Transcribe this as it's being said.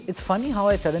It's funny how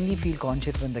I suddenly feel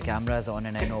conscious when the camera is on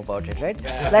and I know about it, right?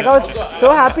 Like I was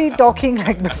so happy talking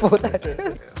like before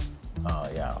that.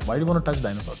 Yeah. Why do you want to touch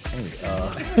dinosaurs? Anyway.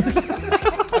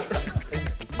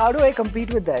 How do I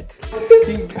compete with that?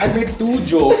 I made 2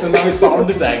 jokes and now he's found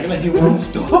this angle and he won't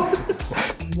stop.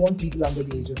 You want people under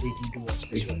the age of 18 to watch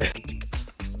this show.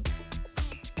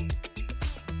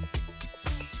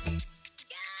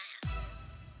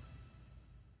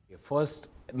 First,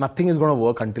 nothing is going to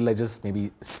work until I just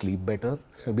maybe sleep better.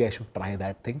 So maybe I should try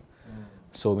that thing.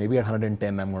 So maybe at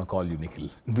 110, I'm going to call you, Nikhil.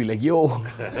 Be like, yo,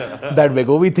 that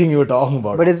Vegovi thing you were talking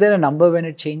about. But is there a number when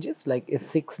it changes? Like, is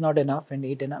 6 not enough and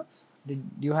 8 enough? Do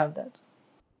you have that?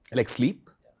 Like sleep?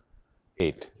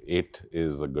 8. 8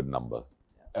 is a good number.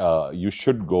 You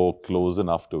should go close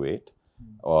enough to 8.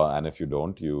 And if you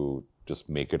don't, you just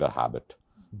make it a habit.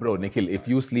 Bro, Nikhil, if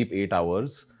you sleep 8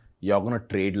 hours, you're going to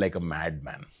trade like a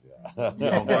madman. Yeah.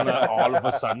 You're going to all of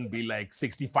a sudden be like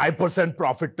 65%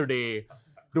 profit today.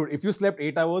 Dude, if you slept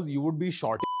 8 hours, you would be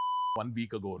short 1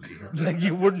 week ago only. Like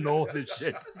you would know this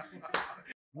shit.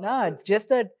 Nah, it's just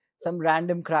that some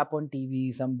random crap on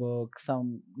TV, some book,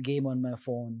 some game on my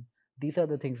phone. These are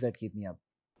the things that keep me up.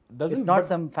 It's not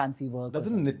some fancy work.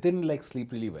 Doesn't Nitin like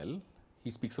sleep really well?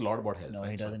 He speaks a lot about health. No,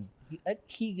 he doesn't.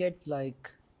 He gets like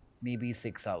maybe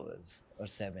 6 hours or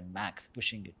 7 max,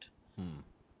 pushing it.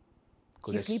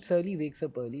 He sleeps early, wakes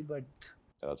up early, but...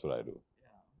 Yeah, that's what I do.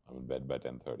 I'm in bed by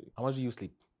 10:30. How much do you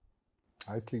sleep?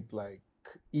 I sleep like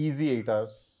easy 8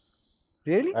 hours.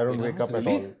 Really? I don't wake up at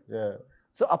all. Yeah.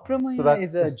 So Aprameya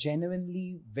is a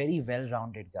genuinely very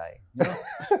well-rounded guy. You know,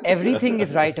 everything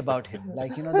is right about him.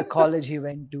 Like, you know, the college he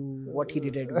went to, what he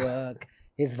did at work,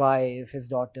 his wife, his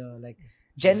daughter. Like,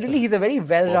 generally, he's a very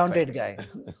well-rounded guy.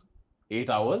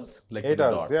 8 hours? Like 8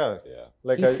 hours, yeah.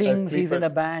 Like he sings, he's in a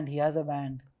band, he has a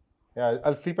band. Yeah,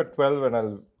 I'll sleep at 12 and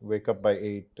I'll wake up by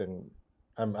 8 and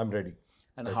I'm ready.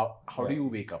 And how do you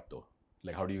wake up though?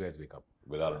 Like, how do you guys wake up?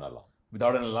 Without an alarm.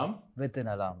 Without an alarm? With an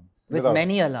alarm. With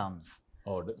many alarms.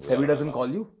 Oh, Sebi doesn't call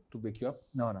you to wake you up?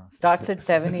 No. Starts at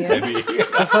 7 a.m.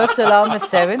 The first alarm is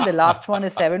 7. The last one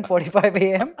is 7:45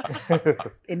 a.m.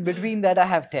 In between that, I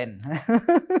have 10.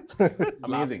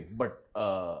 Amazing. But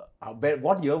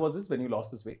what year was this when you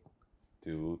lost this weight?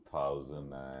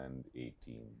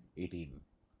 2018. 18.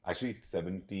 Actually,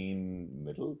 17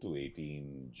 middle to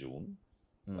 18 June.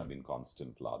 I've been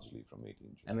constant largely from 18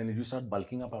 June. And then did you start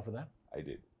bulking up after that? I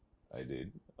did.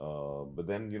 But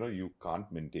then, you know, you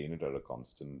can't maintain it at a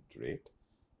constant rate.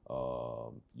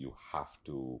 You have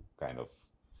to kind of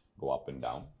go up and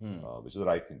down, which is the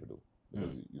right thing to do.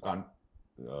 Because you can't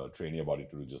train your body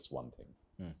to do just one thing.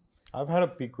 I've had a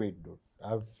peak weight, dude.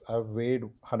 I've weighed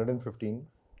 115.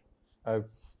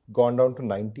 I've gone down to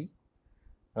 90.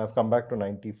 And I've come back to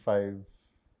 95,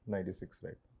 96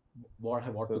 right now.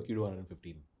 What took you to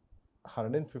 115?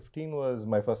 115 was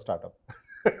my first startup.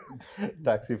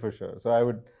 Taxi for sure. So I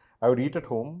would eat at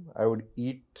home. I would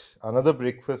eat another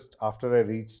breakfast after I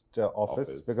reached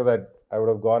office because I would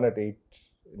have gone at 8,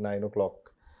 9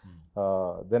 o'clock.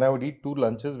 Then I would eat 2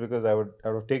 lunches because I would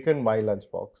have taken my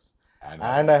lunchbox.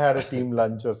 And I had a team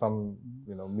lunch or some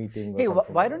meeting. Hey,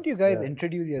 why don't you guys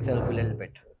introduce yourself a little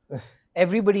bit?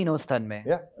 Everybody knows Tanmay.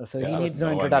 Yeah. So he needs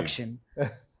no introduction.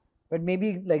 But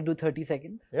maybe like do 30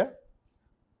 seconds. Yeah.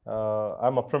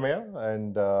 I'm Aprameya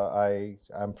and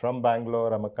I'm from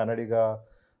Bangalore. I'm a Kannadiga.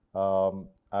 I'm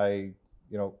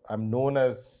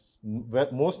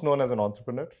most known as an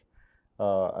entrepreneur.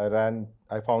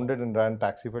 I founded and ran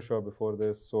Taxi for Sure before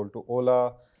this, sold to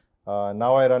Ola.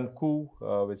 Now I run Koo,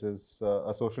 which is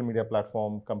a social media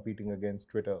platform competing against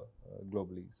Twitter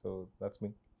globally. So that's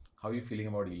me. How are you feeling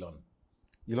about Elon?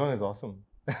 Elon is awesome.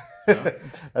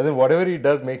 As in whatever he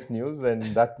does makes news,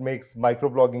 and that makes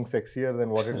microblogging sexier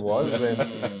than what it was.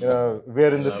 And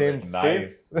we're in the same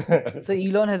space. So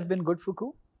Elon has been good for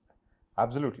Koo?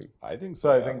 Absolutely. I think so.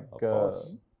 I think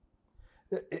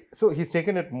so. He's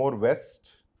taken it more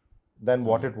west than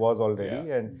what it was already,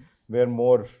 and we're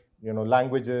more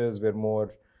languages. We're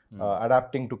more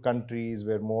adapting to countries.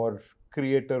 We're more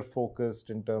creator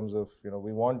focused in terms of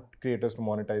we want creators to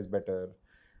monetize better.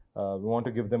 We want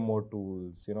to give them more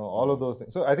tools, all of those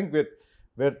things. So I think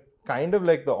we're kind of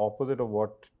like the opposite of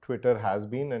what Twitter has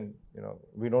been, and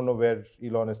we don't know where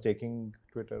Elon is taking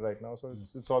Twitter right now. So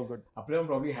it's all good. Aprameya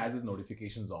probably has his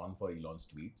notifications on for Elon's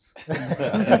tweets.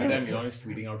 Every time Elon is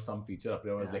tweeting out some feature,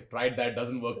 Aprameya was like, "Tried that,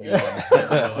 doesn't work." Elon.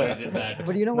 I did that.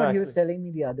 But you know what he was telling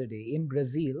me the other day in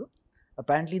Brazil.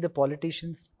 Apparently, the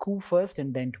politicians coup first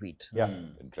and then tweet. Yeah,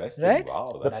 interesting. Right?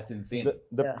 Wow, that's insane.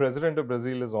 The president of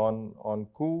Brazil is on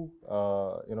coup.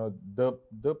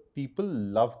 The people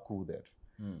love coup there.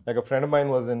 Like a friend of mine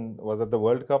was at the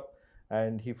World Cup,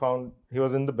 and he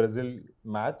was in the Brazil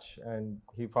match, and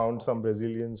he found some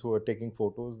Brazilians who were taking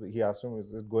photos. He asked them,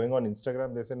 "Is it going on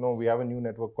Instagram?" They said, "No, we have a new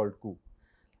network called Coup."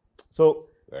 So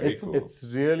Very cool. it's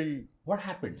really. What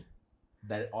happened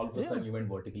that all of a sudden you went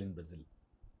vertical in Brazil?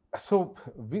 So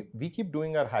we keep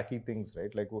doing our hacky things,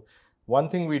 right? Like one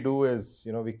thing we do is,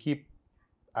 we keep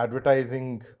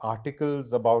advertising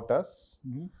articles about us.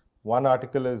 Mm-hmm. One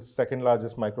article is second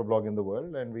largest microblog in the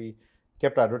world, and we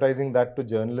kept advertising that to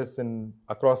journalists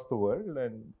across the world.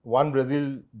 And one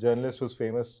Brazil journalist who's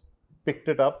famous picked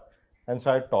it up and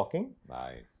started talking.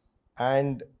 Nice.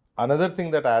 And another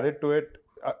thing that added to it,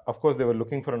 of course, they were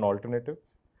looking for an alternative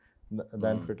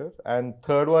than Twitter. And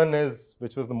third one is,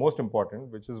 which was the most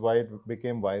important, which is why it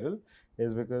became viral,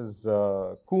 is because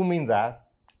 "cu" means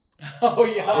ass. Oh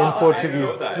yeah, in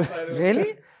Portuguese.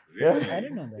 Really? Yeah. I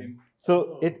didn't know that.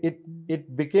 So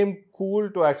it became cool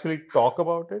to actually talk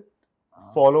about it.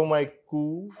 Follow my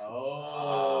coup.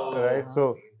 Oh. Right.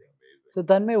 So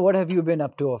Tanmay, what have you been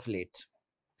up to of late?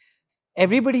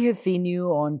 Everybody has seen you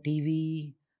on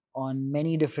TV, on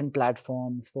many different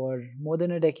platforms for more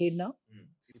than a decade now.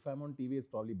 If I'm on TV, it's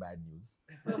probably bad news.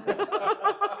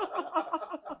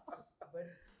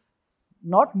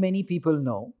 Not many people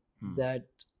know that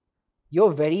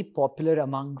you're very popular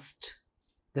amongst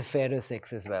the fairer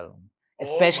sex as well,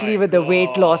 especially with the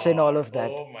weight loss and all of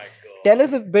that. Oh my God. Tell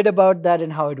us a bit about that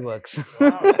and how it works.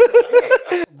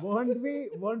 Weren't we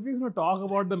going to talk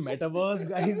about the Metaverse,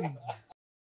 guys?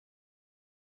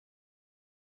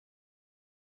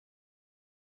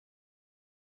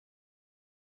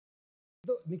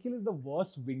 Nikhil is the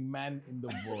worst wingman in the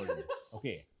world.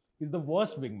 Okay, he's the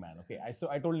worst wingman. Okay,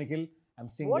 I told Nikhil I'm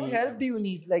single. What help do you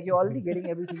need? Like, you're already getting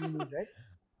everything you need, right?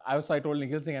 I told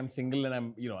Nikhil saying I'm single and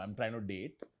I'm trying to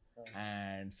date,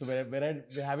 and so we're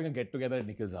having a get together at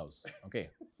Nikhil's house. Okay,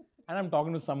 and I'm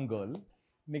talking to some girl.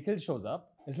 Nikhil shows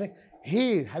up. It's like,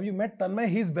 "Hey, have you met Tanmay?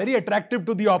 He's very attractive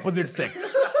to the opposite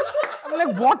sex." I'm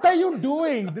like, "What are you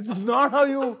doing? This is not how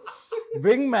you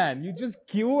wingman. You just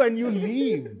queue and you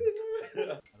leave." I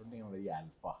don't think I'm very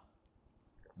alpha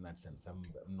in that sense. I'm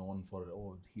known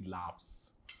for, he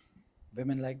laughs.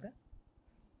 Women like that?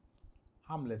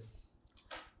 Harmless.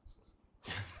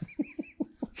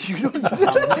 You don't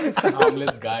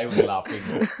Harmless guy who's laughing.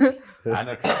 And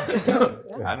attractive.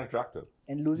 And attractive.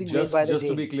 And losing weight Just by the to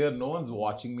day. be clear, no one's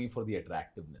watching me for the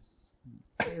attractiveness.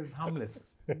 He's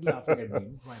harmless. He's laughing at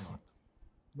memes. Why not?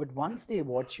 But once they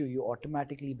watch you, you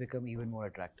automatically become even more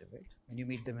attractive, right? When you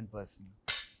meet them in person.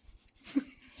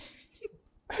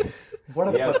 What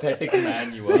a pathetic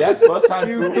man you are. Yes, first time.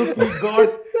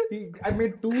 I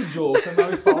made 2 jokes and now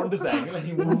he's found his angle and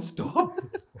he won't stop.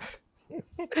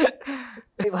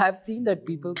 I've seen that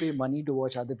people pay money to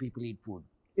watch other people eat food.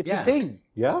 It's Yeah. a thing.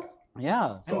 yeah.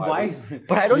 Yeah. So why?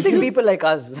 But I don't think people like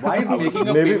us. Why is he making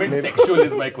a Maybe- payment sexual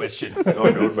is my question.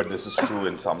 No, dude, but this is true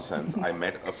in some sense. I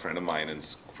met a friend of mine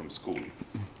from school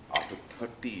after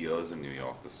 30 years in New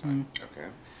York this time. Okay,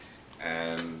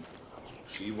 and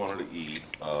she wanted to eat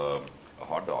a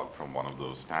hot dog from one of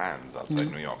those stands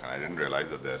outside New York, and I didn't realize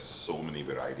that there's so many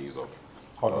varieties of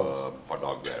hot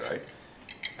dogs there, right?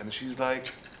 And she's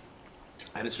like,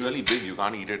 and it's really big. You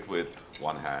can't eat it with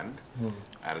one hand,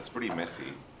 and it's pretty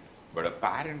messy. But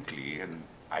apparently, and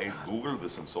I Googled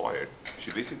this and saw it, she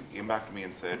basically came back to me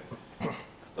and said,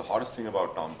 the hottest thing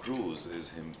about Tom Cruise is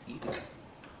him eating.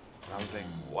 And I was like,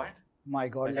 what? My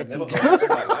God, Like, I've let's never eat. heard this in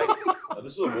my life. Now,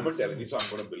 this is a woman telling me, so I'm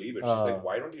going to believe it. She's like,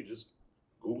 why don't you just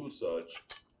Google search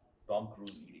Tom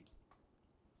Cruise eating?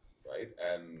 Right?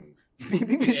 And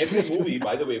in every movie,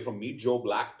 by the way, from Meet Joe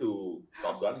Black to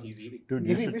Top Gun, he's eating. Dude,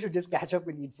 Maybe we should just catch up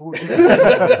and eat food.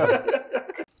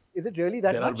 Is it really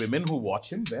that There much? are women who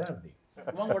watch him. Where are they?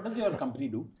 Umang, what does your company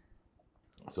do?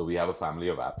 So we have a family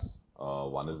of apps.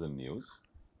 One is in news,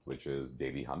 which is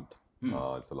Daily Hunt.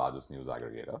 It's the largest news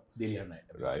aggregator, Daily or night.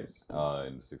 right?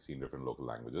 In 16 different local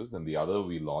languages. Then the other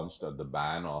we launched at the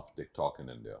ban of TikTok in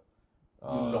India. You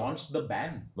launched the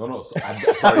ban. No. So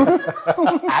sorry,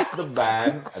 at the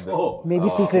ban. At the, Maybe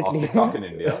secretly. Of TikTok in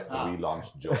India, we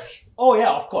launched Josh. Oh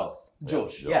yeah, of course.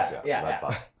 Josh. So Yeah. that's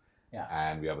us. Yeah.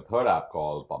 And we have a third app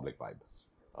called Public Vibe,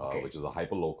 Okay. which is a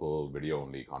hyperlocal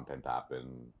video-only content app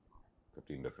in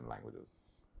 15 different languages.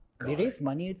 They raised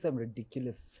money at some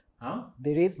ridiculous. Huh?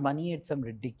 They raised money at some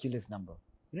ridiculous number.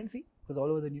 You didn't see? It was all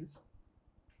over the news.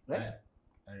 Right?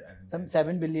 Some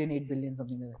 7 billion, 8 billion,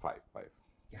 something like that. Five.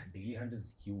 Yeah, Daily Hunt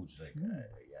is huge, right?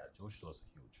 Yeah, Josh was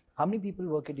huge. How many people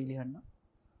work at Daily Hunt now?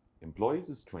 Employees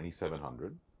is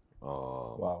 2,700.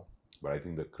 Wow. But I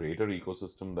think the creator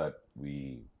ecosystem that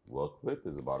we work with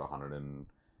is about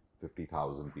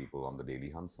 150,000 people on the Daily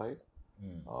Hunt side.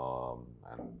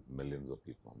 and millions of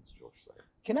people on the Josh side.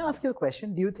 Can I ask you a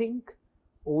question? Do you think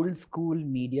old school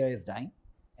media is dying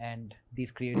and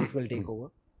these creators will take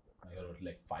over? You're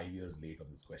like 5 years late on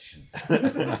this question.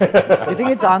 You think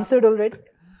it's answered already?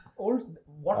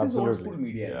 What is old school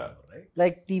media? Yeah. Right?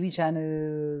 Like TV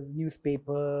channels,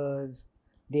 newspapers,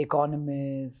 The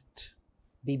Economist,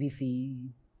 BBC.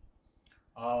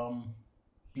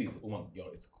 Please, Umang,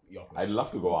 it's your question. I'd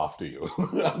love to go after you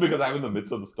because I'm in the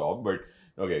midst of the storm. But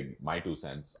okay, my 2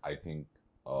 cents. I think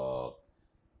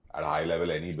at a high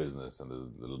level, any business, and there's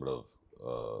a little bit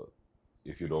of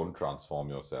if you don't transform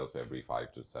yourself every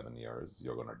 5 to 7 years,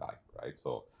 you're going to die, right?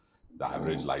 So the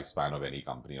average lifespan of any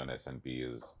company on S&P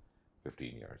is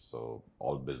 15 years. So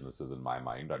all businesses in my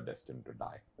mind are destined to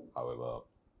die, however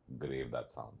grave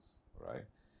that sounds, right?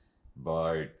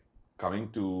 But coming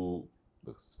to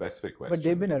the specific question. But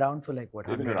they've been around for like what?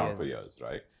 They've been around for years,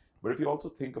 right? But if you also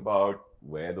think about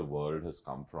where the world has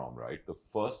come from, right? The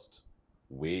first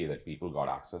way that people got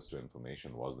access to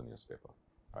information was the newspaper,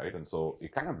 right? And so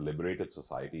it kind of liberated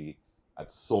society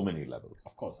at so many levels.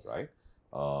 Of course. Right?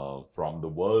 From the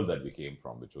world that we came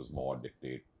from, which was more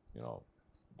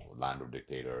land of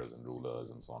dictators and rulers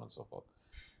and so on and so forth.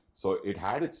 So it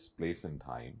had its place in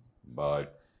time,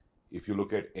 but if you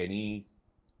look at any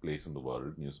place in the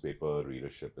world, newspaper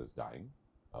readership is dying,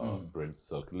 print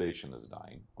circulation is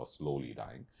dying or slowly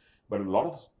dying. But a lot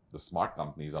of the smart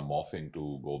companies are morphing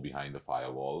to go behind the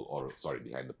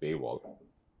behind the paywall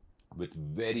with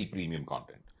very premium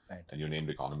content. Right. And you named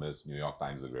Economist, New York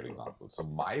Times is a great example. So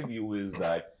my view is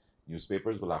that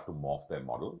newspapers will have to morph their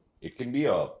model. It can be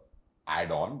a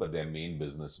add-on, but their main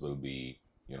business will be,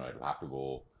 it'll have to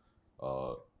go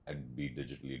and be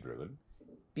digitally driven.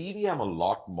 TV, I'm a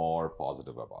lot more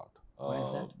positive about. Why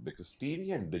is that? Because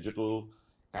TV and digital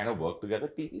kind of work together.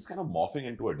 TV is kind of morphing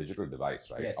into a digital device,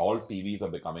 right? Yes. All TVs are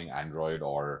becoming Android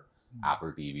or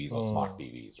Apple TVs or smart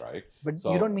TVs, right? But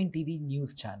So- you don't mean TV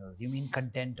news channels. You mean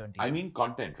content on TV. I mean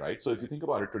content, right? So if you think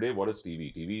about it today, what is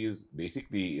TV? TV is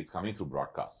basically, it's coming through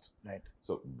broadcast. Right.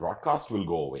 So broadcast will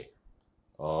go away.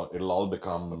 It'll all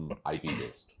become IP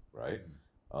based, right?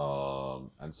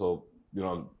 And so,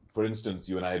 for instance,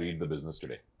 you and I read the Business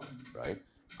Today, right?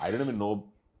 I didn't even know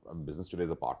Business Today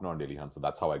is a partner on Daily Hunt, so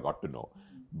that's how I got to know.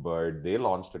 But they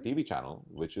launched a TV channel,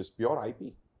 which is pure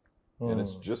IP. And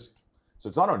it's just, so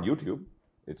it's not on YouTube.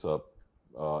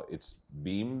 It's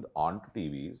beamed onto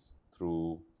TVs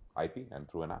through IP and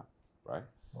through an app, right?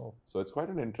 Oh. So it's quite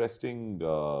an interesting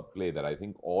play that I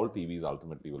think all TVs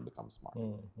ultimately will become smart,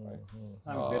 right?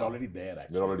 We're already there,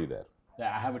 actually. We're already there.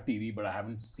 Yeah, I have a TV, but I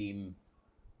haven't seen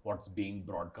what's being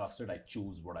broadcasted. I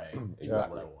choose what I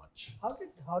watch.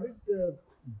 How did the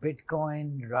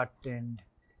Bitcoin rut and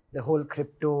the whole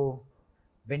crypto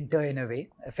winter in a way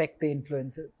affect the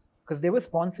influencers? Because they were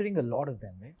sponsoring a lot of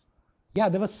them, right? Yeah,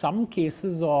 there were some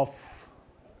cases of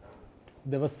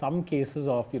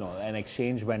an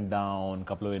exchange went down, a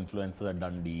couple of influencers had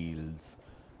done deals.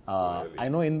 Really? I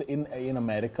know in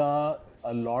America,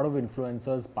 a lot of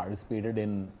influencers participated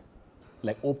in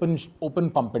like open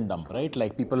pump and dump, right?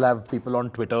 Like people on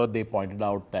Twitter, they pointed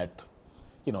out that,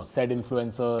 said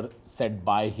influencer said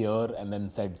buy here and then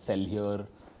said sell here.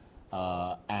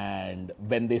 And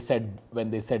when they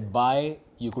said buy,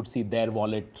 you could see their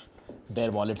wallet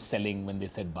selling when they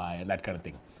said buy and that kind of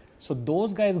thing. So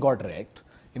those guys got wrecked.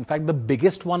 In fact, the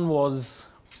biggest one was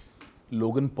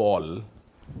Logan Paul.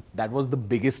 That was the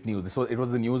biggest news. It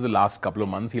was the news the last couple of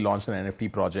months. He launched an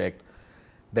NFT project.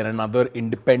 Then another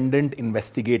independent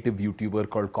investigative YouTuber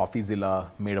called CoffeeZilla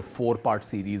made a 4-part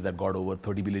series that got over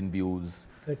 30 billion views.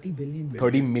 30 billion.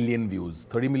 30 million views.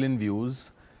 30 million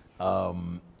views.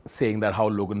 Saying that how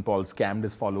Logan Paul scammed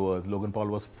his followers. Logan Paul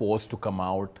was forced to come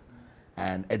out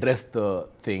and address the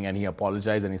thing, and he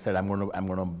apologized and he said, I'm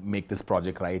going to make this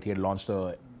project right. He had launched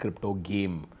a crypto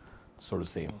game, so to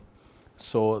say.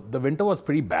 So the winter was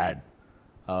pretty bad.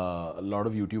 A lot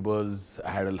of YouTubers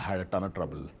had a ton of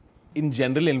trouble. In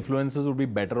general, influencers would be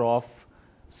better off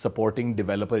supporting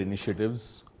developer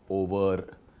initiatives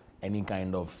over any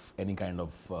kind of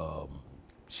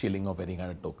shilling of any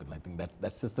kind of token. I think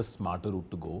that's just the smarter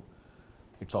route to go.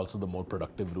 It's also the more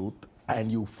productive route,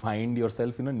 and you find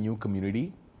yourself in a new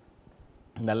community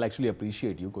that'll actually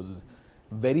appreciate you, because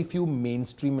very few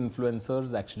mainstream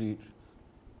influencers actually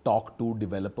talk to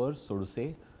developers, so to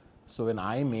say. So when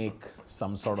I make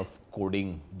some sort of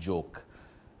coding joke,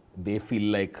 they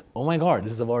feel like, oh my God,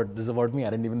 this is about me. I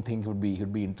didn't even think he'd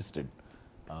be interested.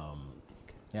 I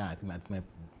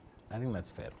think that's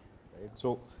fair. Right.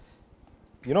 So,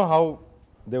 you know how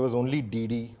there was only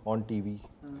DD on TV,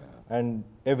 and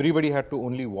everybody had to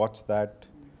only watch that,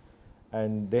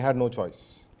 and they had no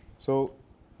choice. So,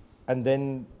 and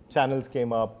then channels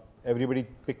came up. Everybody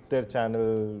picked their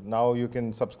channel. Now you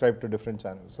can subscribe to different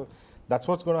channels. So that's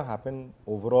what's going to happen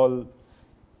overall.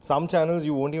 Some channels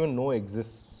you won't even know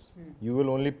exists. You will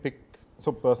only pick.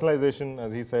 So personalization,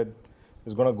 as he said,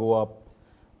 is going to go up.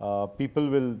 People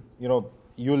will,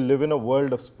 you'll live in a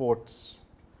world of sports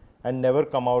and never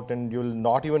come out, and you'll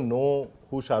not even know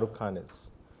who Shah Rukh Khan is,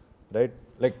 right?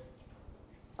 Like,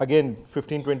 again,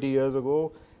 15, 20 years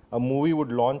ago, a movie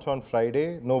would launch on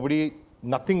Friday.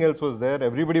 Nothing else was there.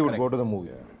 Everybody would go to the movie.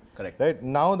 Correct. Right?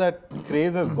 Now that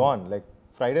craze has gone. Like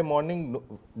Friday morning,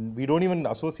 we don't even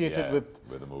associate it with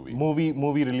a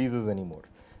movie releases anymore.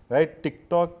 Right?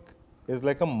 TikTok is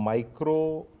like a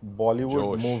micro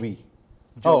Bollywood movie.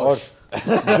 Josh.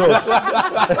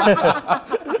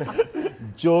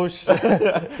 Josh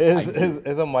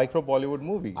is a micro Bollywood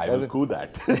movie. I will coo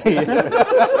that.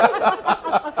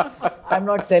 I'm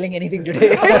not selling anything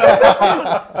today.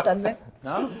 Tanmay?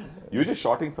 No? You're just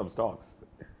shorting some stocks.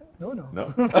 No. No?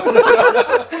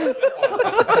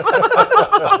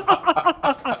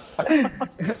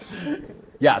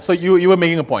 Yeah, so you were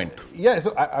making a point. Yeah,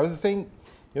 so I was saying,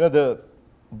 the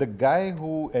guy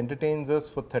who entertains us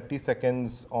for 30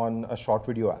 seconds on a short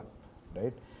video app,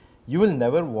 right? You will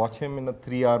never watch him in a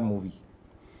 3-hour movie,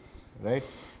 right?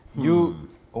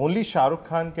 Only Shah Rukh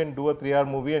Khan can do a 3-hour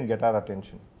movie and get our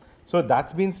attention. So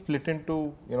that's been split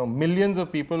into, millions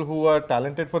of people who are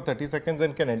talented for 30 seconds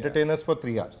and can entertain us for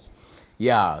 3 hours.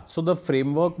 Yeah, so the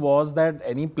framework was that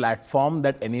any platform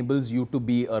that enables you to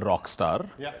be a rock star,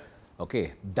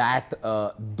 okay, that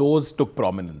those took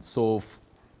prominence. So,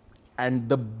 and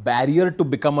the barrier to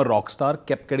become a rock star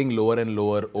kept getting lower and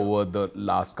lower over the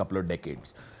last couple of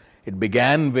decades. It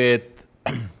began with,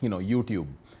 YouTube,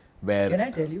 where... Can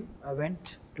I tell you, I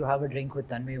went to have a drink with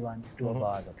Tanmay once to a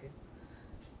bar, okay?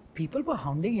 People were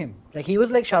hounding him. Like, he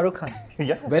was like Shah Rukh Khan.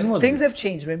 Yeah. When was Things this? have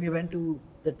changed when we went to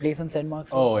that place on St.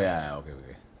 Mark's. Oh, yeah, okay.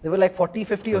 There were like 40,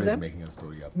 50 of them. Making a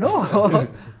story up. No.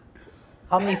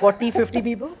 How many? 40, 50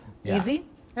 people? Yeah. Easy?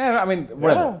 Yeah, I mean,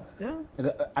 whatever. Yeah.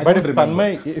 But if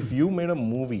Tanmay, if you made a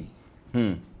movie,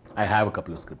 I have a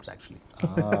couple of scripts actually.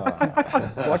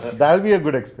 that'll be a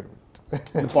good experiment.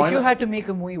 The If point you had to make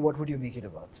a movie, what would you make it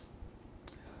about?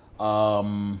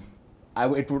 I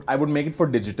would make it for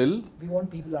digital. We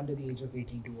want people under the age of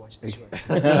 18 to watch this show.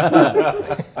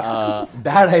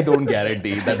 That I don't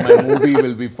guarantee that my movie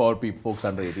will be for folks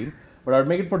under 18. But I would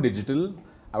make it for digital.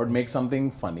 I would make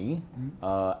something funny,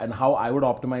 and how I would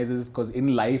optimize is because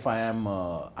in life I am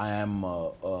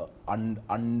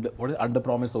under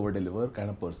promise over deliver kind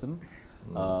of person.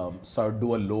 So I would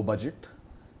do a low budget,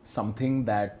 something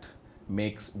that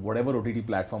makes whatever OTT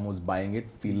platform was buying it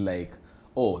feel like,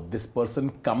 oh, this person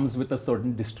comes with a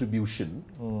certain distribution,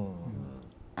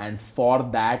 and for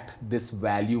that this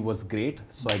value was great,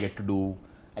 so I get to do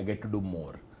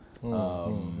more.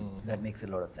 That makes a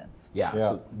lot of sense. Yeah.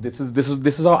 So this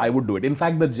is how I would do it. In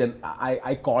fact,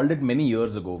 I called it many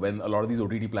years ago when a lot of these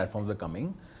OTT platforms were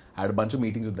coming. I had a bunch of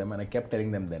meetings with them and I kept telling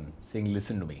them then, saying,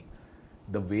 listen to me.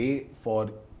 The way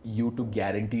for you to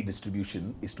guarantee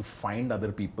distribution is to find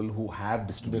other people who have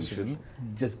distribution.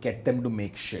 Just get them to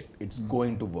make shit. It's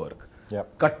going to work.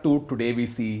 Yep. Cut to today we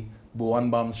see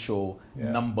Bhuvan Bam's show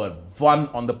 #1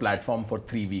 on the platform for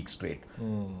 3 weeks straight.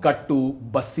 Cut to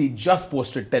Bassi just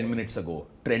posted 10 minutes ago,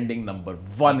 trending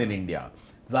 #1 in India.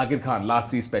 Zakir Khan, last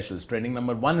 3 specials, trending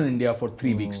 #1 in India for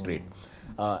 3 weeks straight.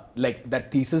 Like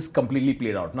that thesis completely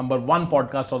played out. #1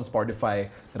 podcast on Spotify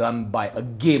run by a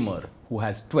gamer who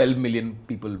has 12 million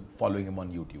people following him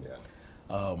on YouTube.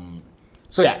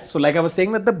 So like I was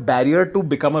saying that the barrier to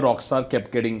become a rock star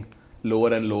kept getting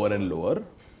lower and lower and lower.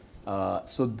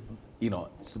 So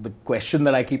the question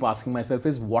that I keep asking myself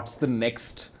is, what's the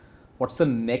next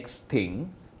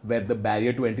thing where the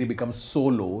barrier to entry becomes so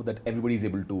low that everybody is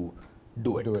able to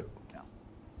do it? Okay,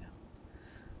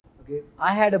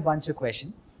 I had a bunch of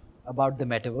questions about the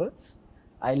metaverse.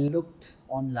 I looked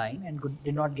online and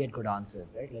did not get good answers,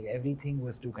 right? Like everything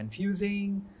was too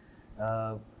confusing.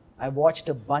 I watched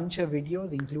a bunch of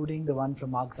videos, including the one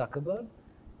from Mark Zuckerberg,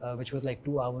 which was like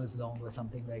 2 hours long or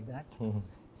something like that.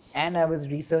 And I was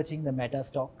researching the Meta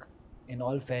stock, in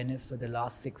all fairness, for the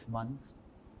last 6 months,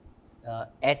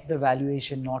 at the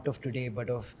valuation not of today, but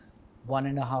of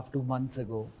 1.5, 2 months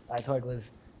ago. I thought it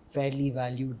was fairly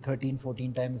valued, 13,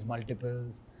 14 times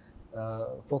multiples.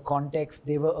 For context,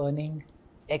 they were earning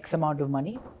X amount of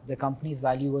money. The company's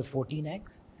value was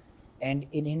 14x. And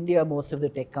in India, most of the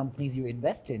tech companies you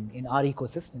invest in our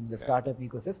ecosystem, the startup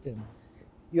ecosystem,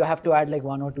 you have to add like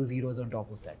 1 or 2 zeros on top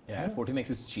of that. Yeah, 14x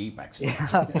is cheap actually.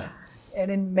 Yeah.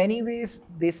 And in many ways,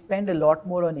 they spend a lot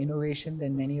more on innovation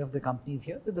than many of the companies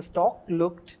here. So the stock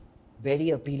looked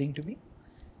very appealing to me.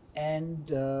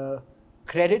 And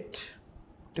credit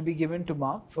to be given to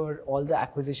Mark for all the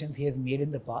acquisitions he has made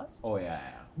in the past. Oh yeah.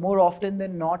 More often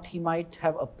than not, he might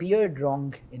have appeared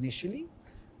wrong initially,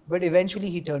 but eventually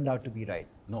he turned out to be right.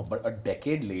 No, but a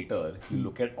decade later, you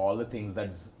look at all the things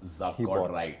that Zuck got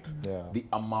right. Yeah. The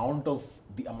amount of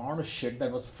shit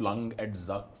that was flung at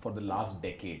Zuck for the last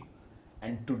decade,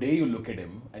 and today you look at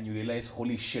him and you realize,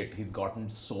 holy shit, he's gotten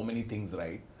so many things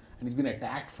right, and he's been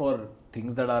attacked for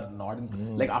things that are not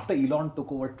in, like after Elon took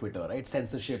over Twitter, right?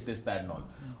 Censorship, this, that, and all.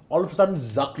 All of a sudden,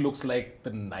 Zuck looks like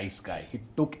the nice guy. He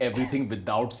took everything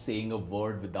without saying a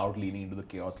word, without leaning into the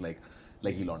chaos like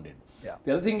Elon did. Yeah.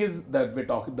 The other thing is that we're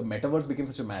talking, the metaverse became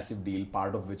such a massive deal,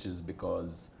 part of which is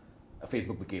because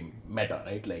Facebook became Meta,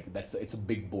 right? Like it's a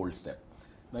big, bold step.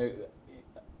 Now,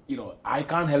 you know, I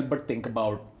can't help but think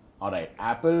about, all right,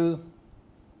 Apple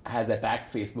has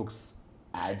attacked Facebook's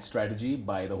ad strategy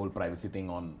by the whole privacy thing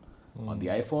on the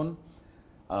iPhone.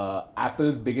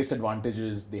 Apple's biggest advantage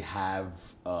is they have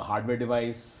a hardware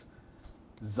device.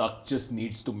 Zuck just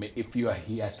needs to make,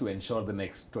 he has to ensure the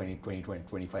next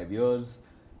 25 years,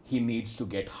 he needs to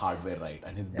get hardware right.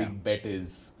 And his big bet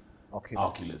is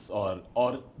Oculus or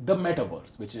the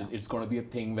Metaverse, which is, it's going to be a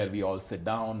thing where we all sit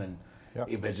down and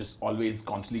we're just always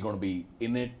constantly going to be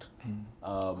in it,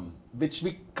 which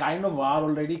we kind of are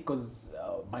already, because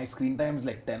my screen time is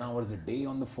like 10 hours a day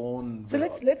on the phone. So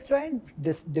let's try and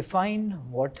define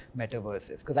what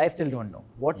Metaverse is, because I still don't know.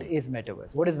 What is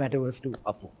Metaverse? What is Metaverse to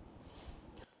Apu?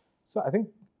 So I think,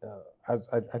 as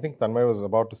I think Tanmay was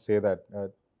about to say that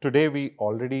today we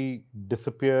already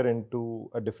disappear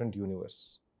into a different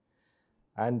universe.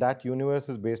 And that universe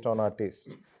is based on our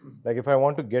taste. Like if I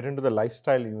want to get into the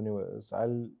lifestyle universe,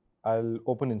 I'll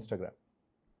open Instagram,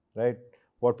 right?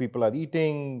 What people are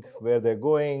eating, where they're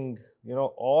going, you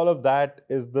know, all of that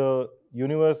is the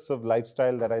universe of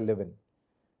lifestyle that I live in,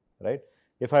 right?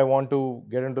 If I want to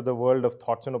get into the world of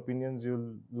thoughts and opinions,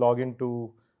 you'll log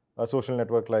into a social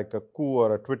network like a Koo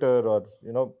or a Twitter, or,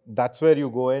 you know, that's where you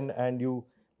go in and you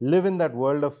live in that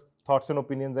world of thoughts and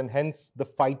opinions, and hence the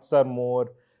fights are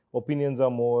more, opinions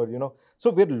are more, you know. So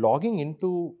we're logging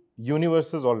into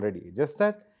universes already, just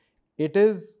that it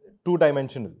is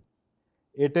two-dimensional.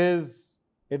 It is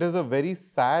a very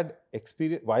sad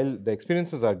experience, while the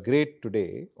experiences are great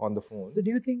today on the phone. So do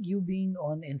you think you being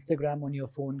on Instagram on your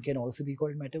phone can also be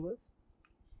called Metaverse?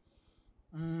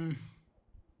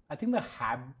 I think the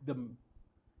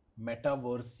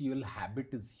metaversial habit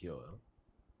is here,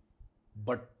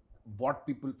 but what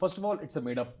people, first of all, it's a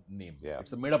made-up name. Yeah.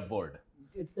 It's a made-up word.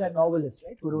 It's that novelist,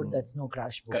 right, who wrote that Snow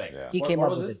Crash book. Correct. Yeah. He came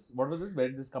up with it. What was this? Where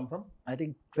did this come from? I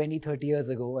think 20, 30 years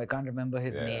ago. I can't remember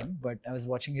his name, but I was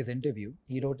watching his interview.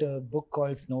 He wrote a book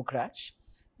called Snow Crash,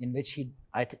 in which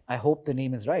I hope the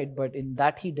name is right, but in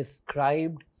that he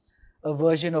described a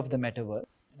version of the metaverse,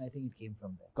 and I think it came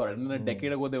from there. Correct. And then a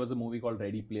decade ago, there was a movie called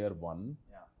Ready Player One,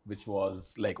 which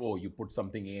was like, oh, you put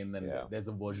something in, and there's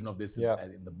a version of this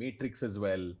in the Matrix as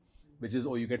well, which is,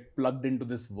 oh, you get plugged into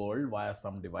this world via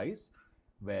some device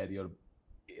where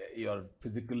your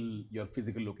physical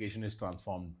location is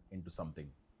transformed into something.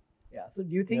 Yeah. So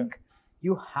do you think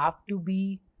you have to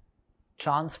be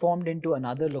transformed into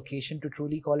another location to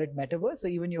truly call it Metaverse, or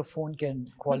even your phone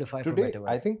can qualify for Metaverse?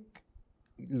 I think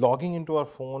logging into our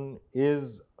phone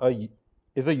is a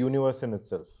universe in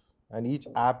itself, and each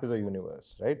app is a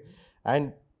universe, right?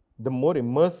 And the more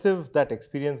immersive that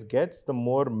experience gets, the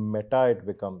more meta it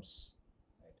becomes,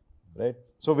 right?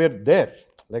 So we're there,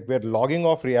 like we're logging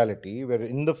off reality. We're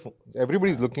in the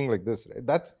everybody's looking like this, right?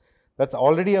 That's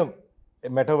already a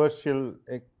metaversial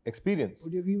experience.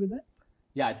 Would you agree with that?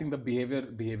 Yeah, I think the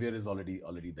behavior is already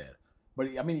there. But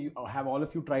I mean, have all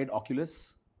of you tried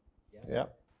Oculus? Yeah.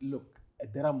 Look,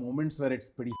 there are moments where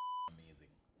it's pretty amazing,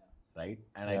 right?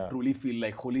 And I truly feel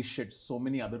like, holy shit, so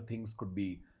many other things could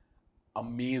be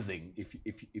amazing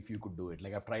if you could do it.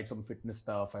 Like I've tried some fitness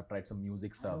stuff, I've tried some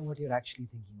music I stuff. don't know what you're actually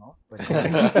thinking of, but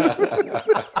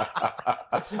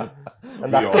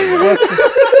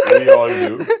we all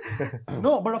do.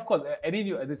 No, but of course, any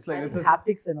new, it's like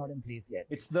haptics are not in place yet.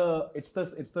 It's the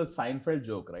Seinfeld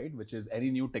joke, right? Which is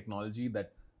any new technology,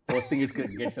 that first thing it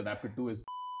gets adapted to is.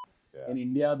 In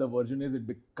India, the version is it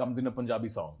comes in a Punjabi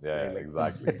song. Yeah, right? Like,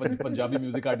 exactly. Punjabi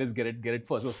music artists get it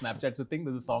first. So Snapchat's a thing.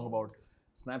 There's a song about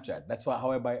Snapchat. That's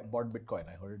how I bought Bitcoin.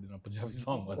 I heard it in a Punjabi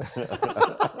song once.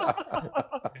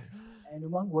 And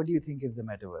Umang, what do you think is the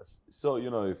Metaverse? So, you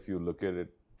know, if you look at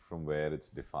it from where it's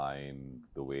defined,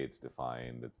 the way it's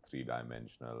defined, it's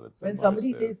three-dimensional. It's when immersive.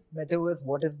 Somebody says Metaverse,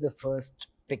 what is the first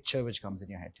picture which comes in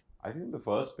your head? I think the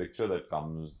first picture that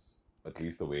comes at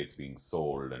least the way it's being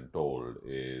sold and told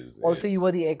is... Also, you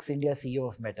were the ex-India CEO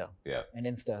of Meta and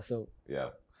Insta. So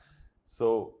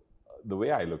So the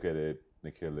way I look at it,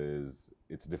 Nikhil, is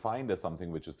it's defined as something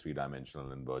which is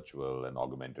three-dimensional and virtual and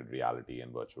augmented reality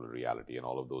and virtual reality and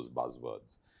all of those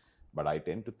buzzwords. But I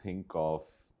tend to think of,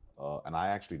 and I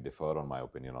actually differ on my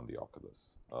opinion on the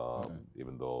Oculus,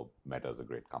 even though Meta is a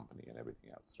great company and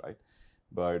everything else, right?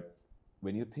 But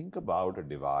when you think about a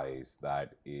device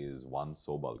that is one,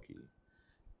 so bulky,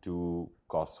 two,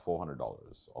 costs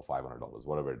 $400 or $500,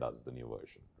 whatever it does, the new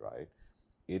version, right?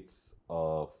 It's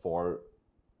for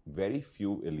very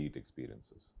few elite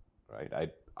experiences,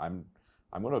 right? I'm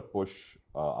going to push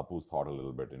Apu's thought a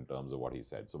little bit in terms of what he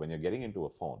said. So when you're getting into a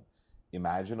phone,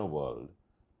 imagine a world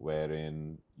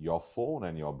wherein your phone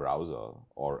and your browser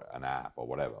or an app or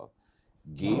whatever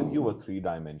gave you a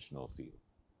three-dimensional feel.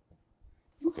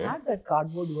 You had that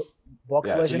cardboard box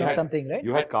version of something, right?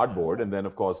 You had cardboard, and then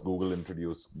of course Google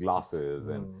introduced glasses,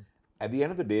 and at the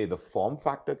end of the day, the form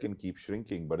factor can keep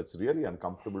shrinking, but it's really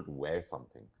uncomfortable to wear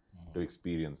something, to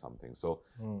experience something. So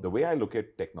the way I look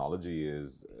at technology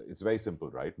is, it's very simple,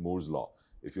 right? Moore's law.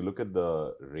 If you look at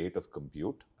the rate of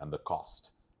compute and the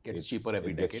cost, it gets cheaper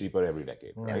every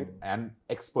decade, right? And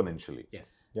exponentially.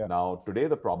 Yes. Yeah. Now, today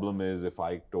the problem is, if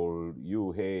I told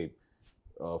you, hey,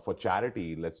 for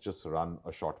charity, let's just run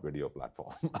a short video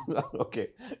platform. Okay,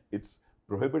 it's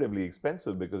prohibitively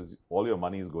expensive because all your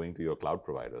money is going to your cloud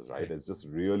providers, right? It's just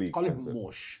really expensive. Call it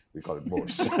Mosh. We call it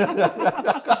Mosh.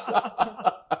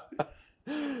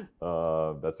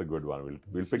 That's a good one.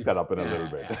 We'll pick that up in a little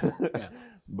bit.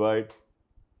 But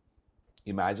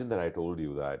imagine that I told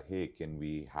you that, hey, can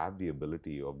we have the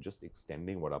ability of just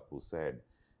extending what Apu said,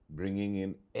 bringing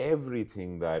in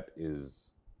everything that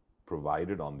is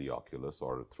provided on the Oculus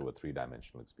or through a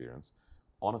three-dimensional experience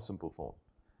on a simple phone.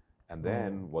 And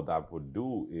then what that would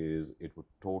do is it would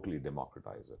totally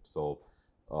democratize it. So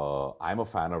I'm a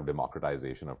fan of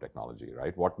democratization of technology,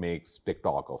 right? What makes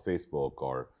TikTok or Facebook,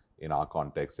 or in our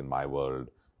context, in my world,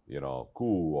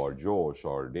 Koo or Josh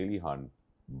or Daily Hunt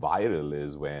viral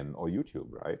is when, or YouTube,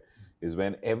 right? Is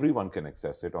when everyone can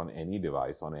access it on any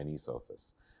device, on any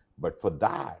surface. But for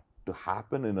that to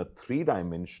happen in a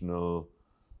three-dimensional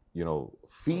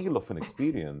feel of an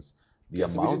experience, the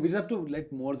amount... We just have to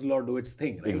let Moore's law do its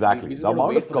thing, right? Exactly. The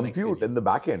amount of compute in the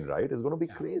back end, right, is going to be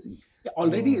crazy. Yeah,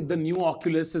 already, the new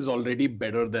Oculus is already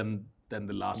better than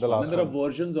the last one. And there are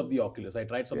versions of the Oculus. I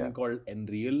tried something called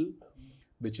Unreal,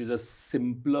 which is a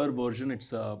simpler version.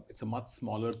 It's a much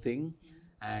smaller thing.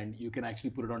 And you can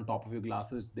actually put it on top of your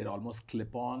glasses. They're almost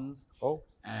clip-ons. Oh.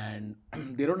 And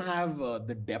they don't have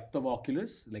the depth of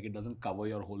Oculus. Like, it doesn't cover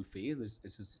your whole face.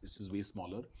 It's just way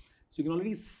smaller. So you can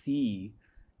already see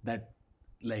that,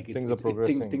 like, things are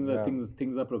progressing.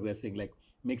 Things are progressing. Like,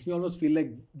 makes me almost feel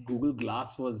like Google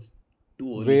Glass was too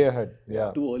early. Way ahead.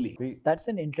 Yeah. Too early. That's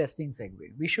an interesting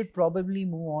segue. We should probably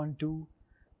move on to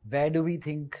where do we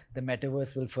think the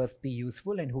metaverse will first be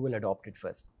useful and who will adopt it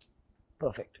first.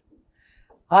 Perfect.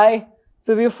 Hi.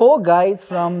 So we're 4 guys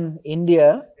from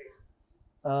India.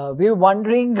 We're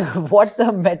wondering what the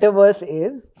metaverse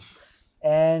is,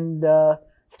 and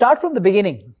start from the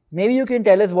beginning. Maybe you can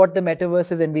tell us what the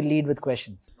metaverse is, and we'll lead with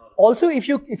questions. Also, if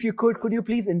you could you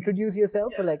please introduce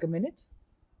yourself for like a minute?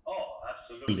 Oh,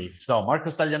 absolutely. So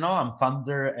Marcos Tagliano, I'm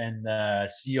founder and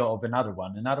CEO of Another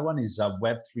One. Another One is a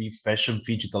Web3 fashion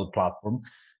phygital platform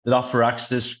that offers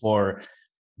access for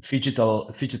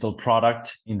phygital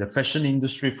product in the fashion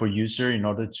industry for user in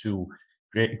order to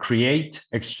create,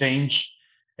 exchange,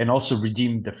 and also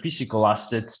redeem the physical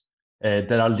assets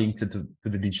that are linked to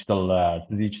the digital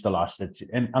assets,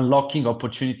 and unlocking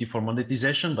opportunity for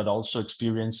monetization, but also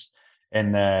experience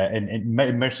and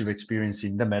immersive experience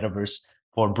in the metaverse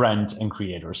for brands and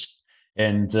creators.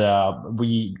 And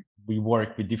we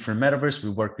work with different metaverse, we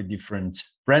work with different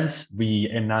brands, we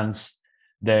enhance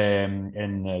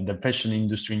the fashion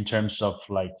industry in terms of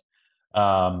like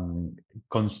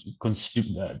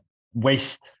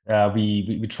waste.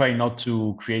 We try not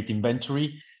to create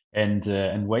inventory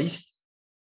and waste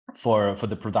for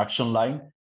the production line,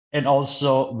 and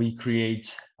also we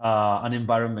create an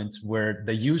environment where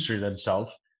the user themselves,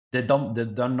 they're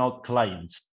not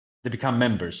clients, they become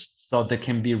members, so they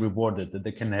can be rewarded, that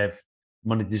they can have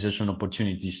monetization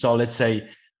opportunities. So let's say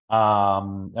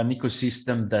an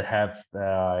ecosystem that have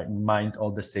in mind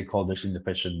all the stakeholders in the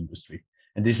fashion industry,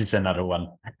 and this is another one.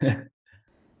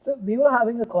 So we were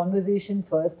having a conversation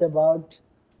first about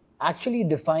actually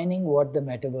defining what the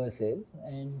metaverse is,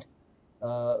 and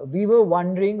we were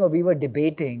wondering, or we were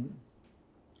debating,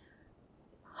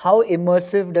 how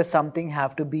immersive does something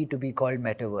have to be called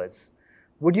metaverse?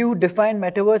 Would you define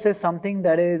metaverse as something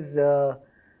that is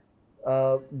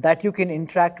that you can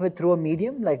interact with through a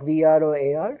medium like VR or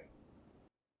AR?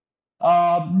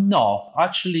 No,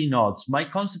 actually not. My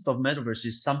concept of metaverse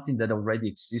is something that already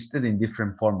existed in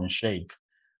different form and shape.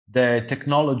 The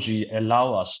technology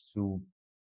allow us to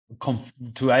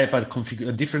have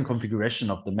a different configuration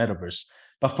of the metaverse.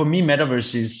 But for me,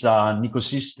 metaverse is an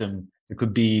ecosystem. It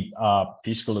could be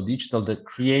physical or digital that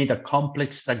create a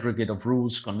complex aggregate of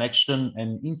rules, connection,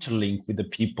 and interlink with the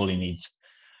people in it.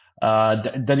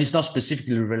 That is not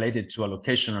specifically related to a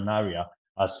location or an area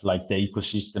as like the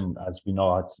ecosystem as we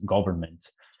know as government.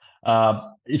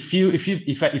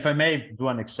 If I may do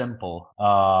an example,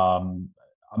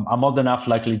 I'm old enough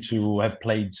likely to have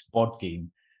played board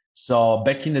game. So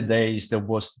back in the days, there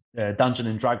was Dungeon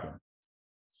and Dragon.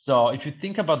 So if you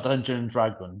think about Dungeon and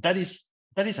Dragon, that is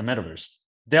a metaverse.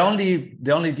 The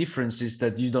only difference is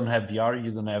that you don't have VR,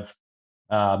 you don't have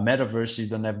metaverse, you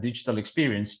don't have digital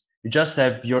experience. You just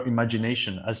have your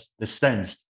imagination as the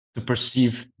sense to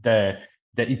perceive the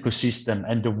ecosystem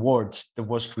and the world that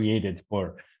was created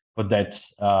for that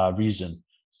reason.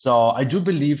 So I do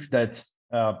believe that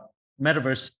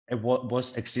metaverse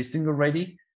was existing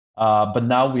already, but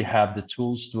now we have the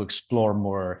tools to explore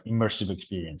more immersive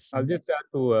experience. I'll just add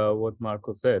to what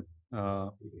Marco said.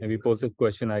 Maybe pose a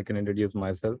question, I can introduce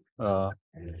myself.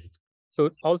 So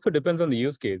it also depends on the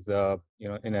use case.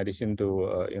 In addition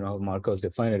to how Marco has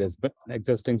defined it, has been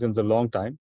existing since a long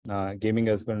time. Gaming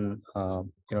has been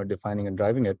defining and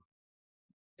driving it.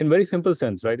 In very simple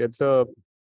sense, right? It's a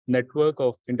network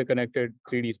of interconnected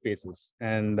 3D spaces,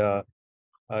 and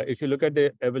if you look at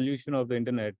the evolution of the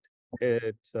internet,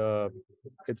 it's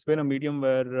been a medium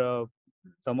where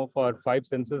some of our 5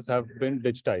 senses have been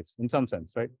digitized in some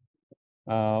sense, right?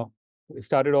 We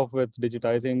started off with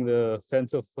digitizing the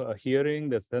sense of hearing,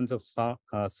 the sense of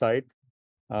sight,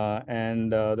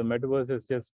 and the metaverse is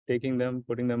just taking them,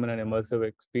 putting them in an immersive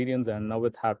experience. And now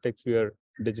with haptics, we are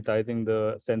digitizing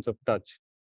the sense of touch.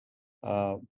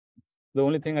 The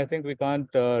only thing I think we can't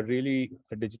really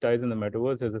digitize in the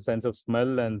metaverse is a sense of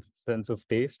smell and sense of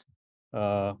taste.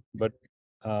 But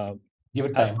give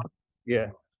it time.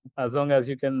 Yeah, as long as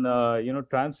you can,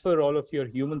 transfer all of your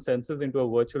human senses into a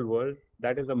virtual world,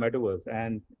 that is a metaverse.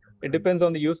 And it depends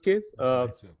on the use case.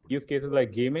 Use cases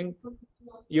like gaming,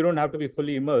 you don't have to be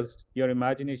fully immersed. Your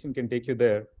imagination can take you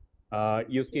there.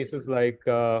 Use cases like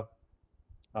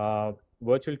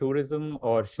virtual tourism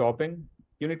or shopping,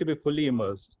 you need to be fully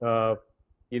immersed.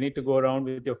 You need to go around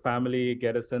with your family,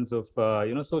 get a sense of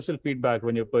social feedback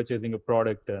when you're purchasing a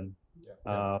product, and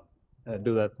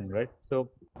do that thing, right? So,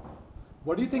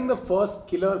 what do you think the first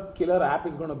killer app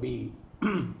is going to be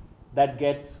that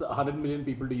gets 100 million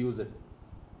people to use it?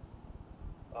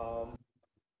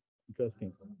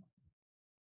 Interesting.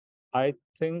 I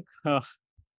think you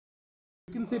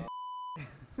can say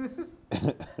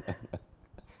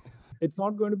it's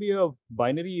not going to be a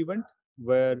binary event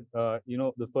where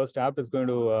the first app is going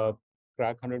to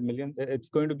crack 100 million. It's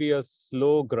going to be a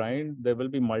slow grind. There will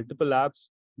be multiple apps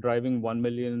driving 1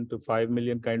 million to 5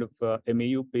 million kind of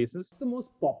MAU paces. What's the most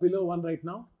popular one right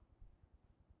now?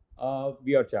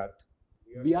 VR chat.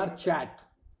 VR chat.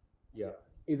 Yeah.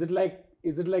 Is it like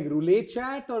roulette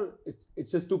chat, or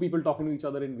it's just two people talking to each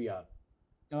other in VR?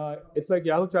 It's like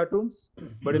Yahoo chat rooms,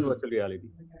 but in virtual reality.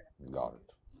 Got it.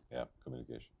 Yeah,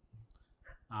 communication.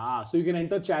 So you can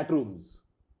enter chat rooms.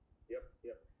 Yep.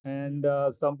 And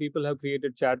some people have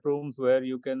created chat rooms where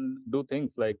you can do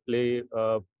things like play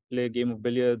a game of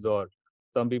billiards, or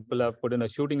some people have put in a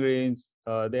shooting range.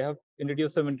 They have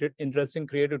introduced some interesting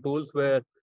creative tools where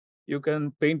you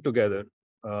can paint together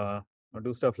or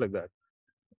do stuff like that.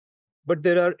 But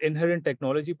there are inherent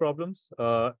technology problems.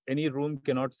 Any room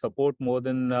cannot support more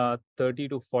than 30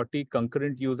 to 40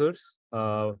 concurrent users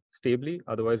stably.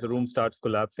 Otherwise, the room starts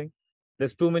collapsing.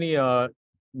 There's too many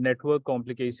network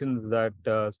complications that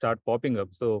start popping up.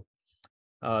 So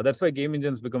that's why game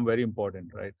engines become very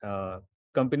important, right?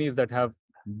 Companies that have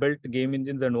built game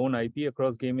engines and own IP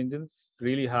across game engines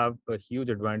really have a huge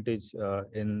advantage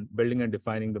in building and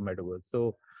defining the metaverse.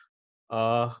 So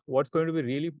what's going to be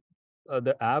really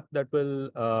the app that will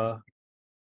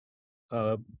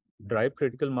drive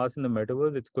critical mass in the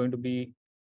metaverse? It's going to be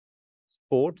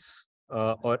sports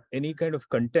or any kind of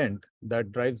content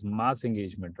that drives mass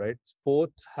engagement, right?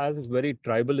 Sports has this very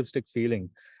tribalistic feeling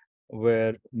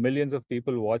where millions of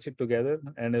people watch it together.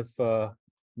 And if a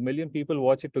million people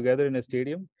watch it together in a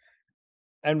stadium,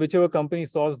 and whichever company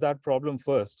solves that problem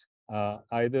first,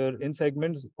 either in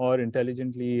segments or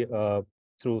intelligently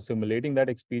through simulating that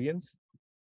experience,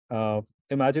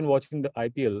 imagine watching the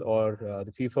IPL or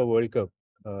the FIFA World Cup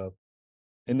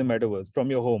in the metaverse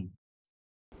from your home.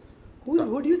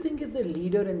 Who do you think is the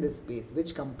leader in this space?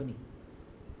 Which company?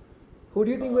 Who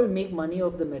do you think will make money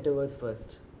off the metaverse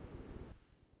first?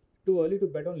 Too early to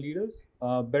bet on leaders.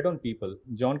 Bet on people.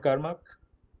 John Carmack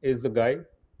is the guy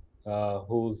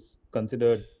who's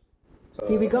considered.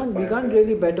 See, we can't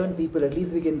really bet on people. At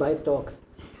least we can buy stocks.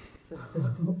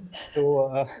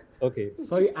 Okay.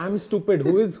 Sorry, I'm stupid.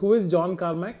 Who is John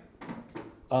Carmack?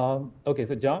 Okay,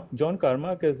 so John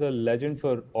Carmack is a legend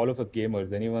for all of us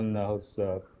gamers. Anyone who's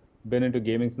been into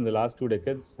gaming in the last 2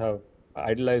 decades have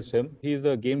idolized him. He's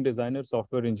a game designer,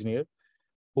 software engineer.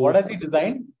 What has he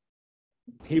designed?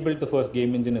 He built the first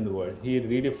game engine in the world. He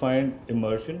redefined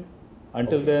immersion.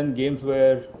 Until then, games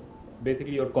were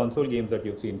basically your console games that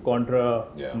you've seen, Contra,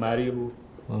 Mario,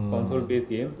 console-based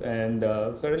games. And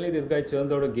suddenly this guy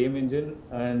churns out a game engine,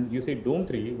 and you see Doom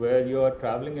 3, where you are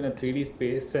traveling in a 3D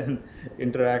space and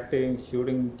interacting,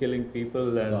 shooting, killing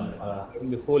people, and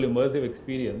having this whole immersive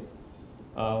experience.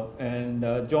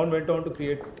 John went on to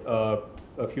create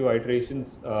a few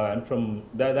iterations, and from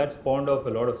that spawned off a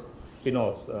lot of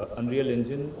spin-offs. Unreal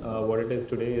Engine, what it is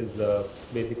today, is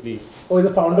basically. Oh, he's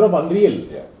the founder of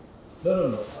Unreal. Yeah.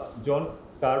 No. John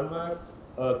Carmack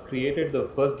created the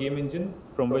first game engine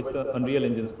from which the Unreal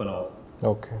Engine spun off.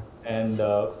 Okay. And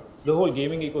the whole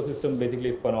gaming ecosystem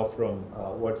basically spun off from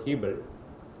what he built.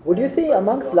 Would you say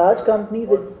amongst large companies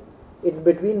it's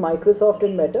between Microsoft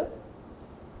and Meta?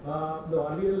 No,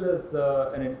 Unreal is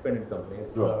an independent company.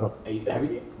 It's,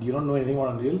 You don't know anything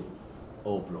about Unreal?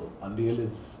 Oh, bro, Unreal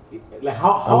is like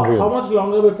how much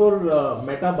longer before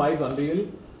Meta buys Unreal?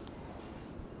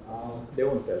 They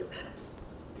won't tell.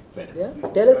 Fair. Yeah.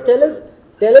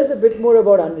 Tell us a bit more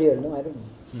about Unreal. No, I don't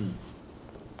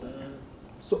know.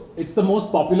 So it's the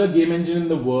most popular game engine in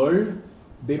the world.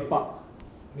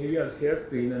 Maybe I'll share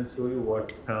screen and show you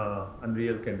what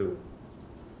Unreal can do.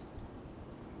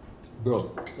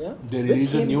 Bro, Yeah. they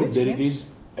released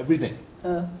everything.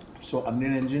 So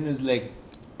Unreal Engine is like,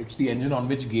 it's the engine on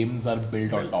which games are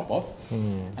built on top of,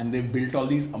 and they've built all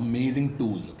these amazing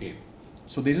tools. Okay,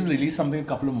 so they just released something a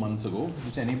couple of months ago,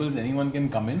 which enables anyone can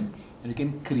come in and you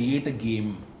can create a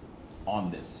game on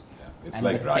this. Yeah. It's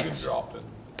like drag and drop.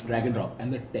 Drag and drop,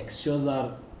 and the textures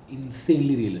are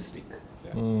insanely realistic.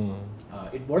 Yeah.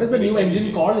 What is the new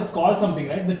engine called? It's called something,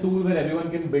 right? The tool where everyone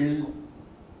can build.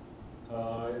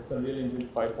 It's Unreal Engine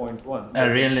 5.1.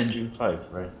 Unreal Engine 5,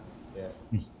 right?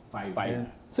 Yeah. 5. Yeah.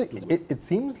 So it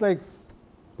seems like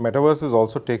Metaverse is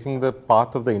also taking the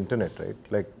path of the internet, right?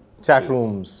 Like chat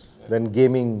rooms, then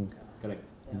gaming, Correct.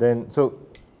 then so.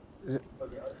 So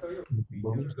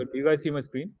do you guys see my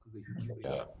screen?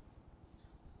 Yeah.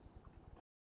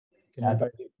 By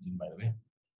the way,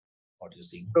 what you're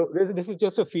seeing. So this is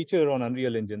just a feature on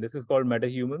Unreal Engine. This is called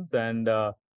MetaHumans, and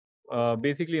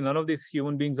basically none of these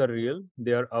human beings are real.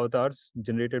 They are avatars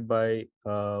generated by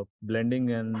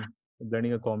blending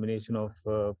a combination of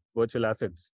virtual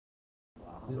assets.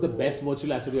 This is the best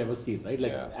virtual asset you've ever seen, right?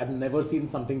 Like, I've never seen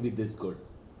something be this good.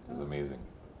 It's amazing.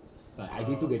 I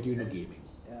need to get you into gaming.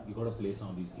 You got to play some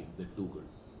of these games. They're too good.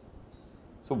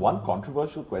 So one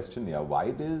controversial question here: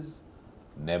 why does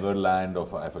Neverland, or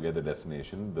I forget the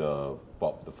destination, the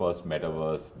first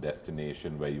metaverse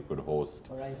destination where you could host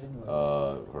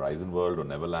Horizon World or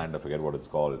Neverland, I forget what it's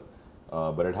called,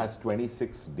 but it has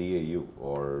 26 DAU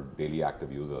or daily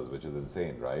active users, which is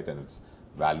insane, right? And it's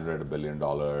valued at $1 billion.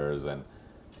 And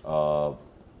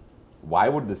why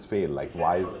would this fail? Like,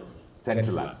 why is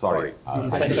Centraland? Sorry,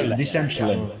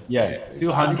 Decentraland. Yes,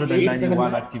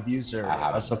 291 active users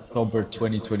as of October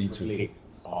 2022.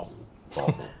 It's awful. It's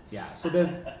awful. Yeah. So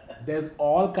there's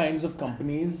all kinds of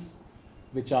companies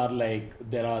which are like,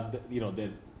 they're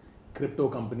crypto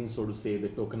companies, so to say. They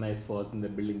tokenize first and they're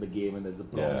building the game, and there's a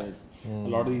promise. A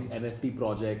lot of these NFT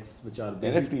projects which are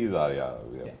NFTs are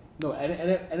No,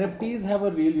 NFTs have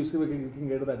a real use case. We can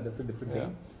get to that. That's a different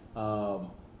thing.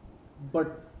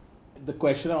 But the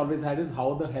question I always had is,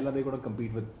 how the hell are they going to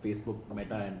compete with Facebook,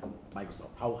 Meta, and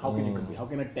Microsoft? How can you compete? How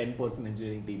can a 10-person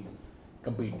engineering team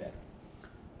compete there?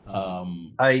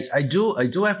 I do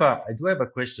have a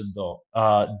question though.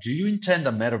 Do you intend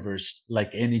a metaverse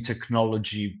like any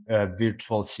technology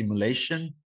virtual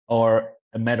simulation, or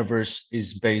a metaverse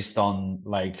is based on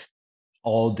like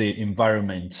all the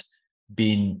environment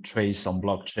being traced on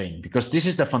blockchain? Because this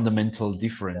is the fundamental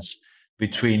difference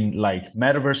between like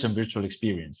metaverse and virtual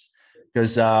experience.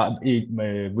 Because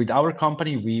with our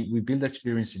company, we build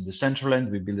experience in the Decentraland,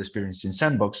 we build experience in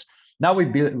Sandbox. Now we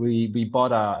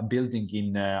bought a building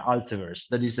in Altiverse.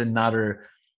 That is another,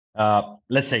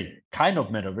 let's say, kind of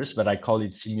metaverse, but I call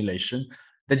it simulation,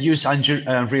 that use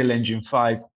Unreal Engine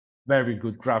 5, very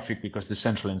good graphic, because the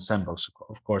Decentraland Sandbox,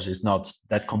 of course, is not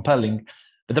that compelling.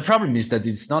 But the problem is that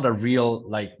it's not a real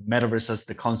like metaverse as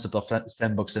the concept of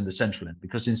Sandbox and Decentraland,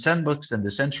 because in Sandbox and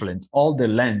Decentraland, all the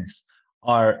lands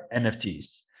are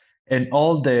NFTs, and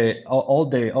all the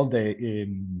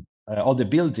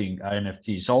building are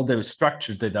NFTs. All the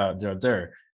structures that are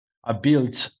there are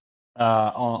built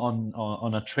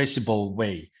on a traceable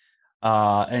way.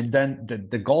 And then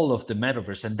the goal of the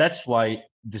metaverse, and that's why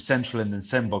Decentraland and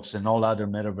Sandbox and all other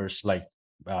metaverse, like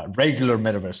regular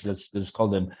metaverse, let's call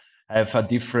them, have a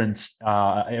different,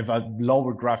 have a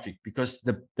lower graphic, because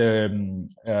the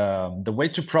way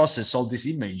to process all this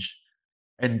image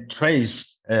and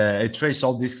trace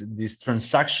all this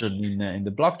transaction in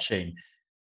the blockchain,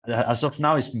 as of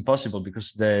now, it's impossible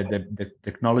because the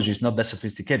technology is not that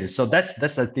sophisticated. So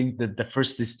that's I think the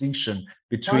first distinction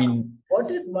between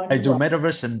what is one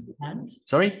metaverse and land?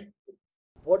 Sorry?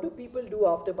 What do people do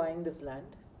after buying this land?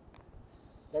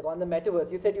 Like on the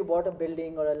metaverse, you said you bought a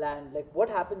building or a land. Like what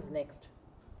happens next?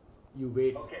 You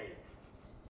wait. Okay.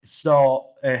 So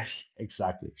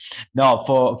exactly. No,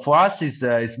 for us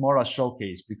it's more a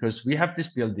showcase, because we have this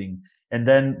building, and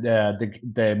then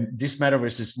this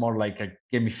metaverse is more like a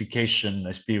gamification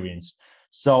experience.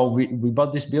 So we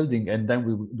bought this building, and then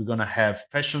we're gonna have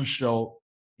fashion show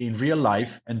in real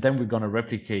life, and then we're gonna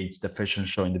replicate the fashion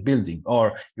show in the building.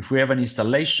 Or if we have an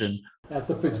installation, that's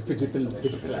a phygital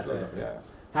aspect. Yeah.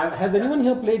 Has anyone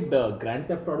here played Grand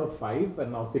Theft Auto 5,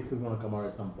 and now 6 is going to come out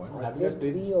at some point? Have you guys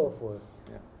played 3 or 4?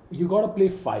 Yeah. You got to play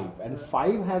 5, and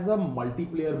 5 has a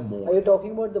multiplayer mode. Are you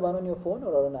talking about the one on your phone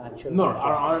or on an actual No, system?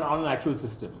 on an actual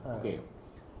system. Okay.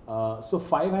 So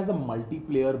 5 has a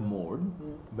multiplayer mode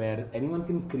where anyone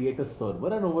can create a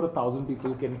server, and over 1,000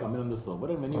 people can come in on the server.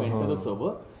 And when you enter the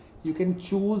server, you can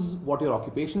choose what your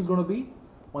occupation is going to be.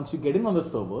 Once you get in on the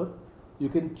server, you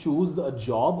can choose a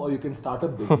job, or you can start a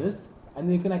business. And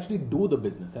then you can actually do the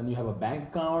business, and you have a bank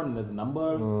account, and there's a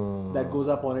number that goes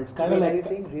up on it. It's kind of like, are you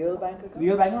saying real bank account?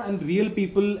 Real bank account, and real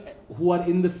people who are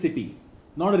in the city,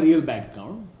 not a real bank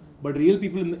account, but real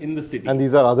people in the city. And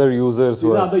these are other users.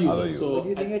 These are other users. So do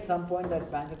you think at some point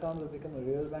that bank account will become a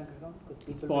real bank account?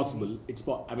 It's possible. It's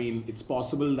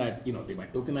possible that they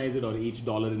might tokenize it, or each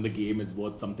dollar in the game is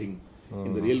worth something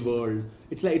in the real world.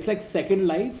 It's like Second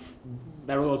Life.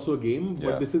 That was also a game,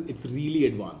 but it's really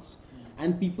advanced.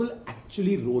 And people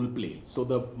actually role play. So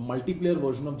the multiplayer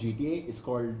version of GTA is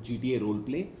called GTA Role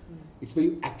Play. It's where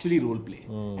you actually role play.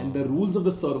 And the rules of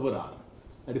the server are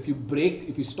that if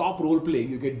you stop role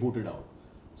playing, you get booted out.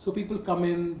 So people come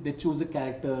in, they choose a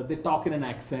character, they talk in an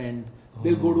accent,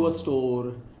 they'll go to a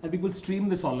store, and people stream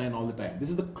this online all the time.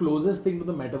 This is the closest thing to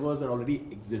the metaverse that already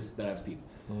exists that I've seen.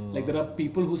 Like there are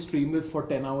people who stream this for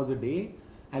 10 hours a day.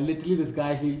 And literally this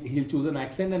guy, he'll choose an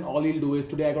accent, and all he'll do is,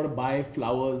 today I got to buy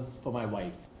flowers for my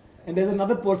wife. And there's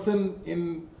another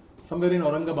person somewhere in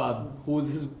Aurangabad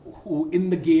who in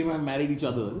the game have married each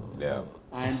other. Yeah.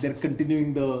 And they're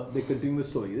continuing the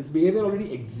story. This behavior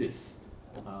already exists.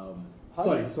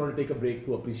 Sorry, just want to take a break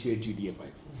to appreciate GTA 5.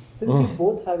 Since you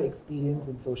both have experience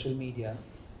in social media,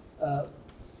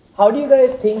 how do you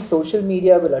guys think social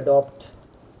media will adopt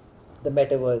the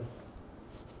metaverse?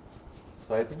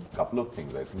 So I think a couple of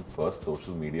things. I think first,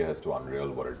 social media has to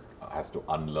unlearn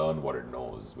what it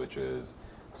knows, which is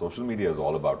social media is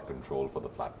all about control for the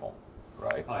platform,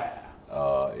 right? Oh,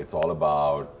 yeah. It's all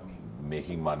about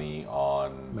making money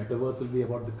on. Metaverse will be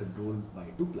about the control by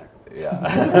 2 platforms. Yeah.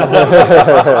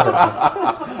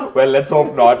 Well, let's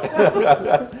hope not.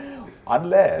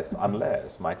 Unless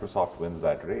Microsoft wins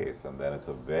that race, and then it's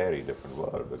a very different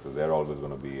world, because they're always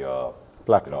going to be a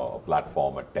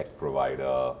platform, a tech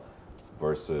provider,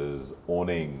 versus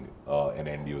owning an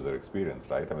end user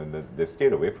experience, right? I mean, they've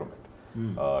stayed away from it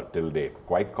till date,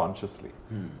 quite consciously.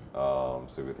 So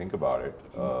if you think about it,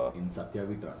 in Satya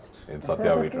we trust. In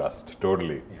Satya we trust,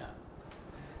 totally. Yeah.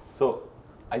 So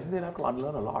I think they'll have to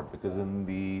unlearn a lot, because in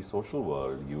the social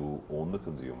world, you own the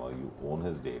consumer, you own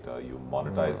his data, you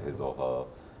monetize his or her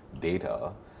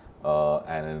data,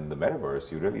 and in the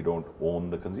metaverse, you really don't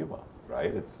own the consumer,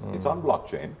 right? It's on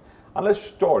blockchain.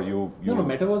 Unless No,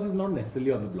 metaverse is not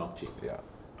necessarily on the blockchain.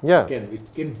 Yeah.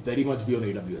 It can very much be on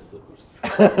AWS servers.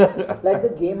 Like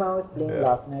the game I was playing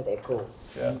last night, Echo,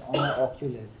 Yeah. on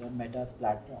Oculus, on Meta's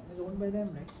platform, is owned by them,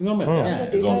 right? It's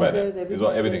not It's owned by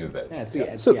them. Everything is theirs. It's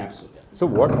the app store. So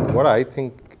what I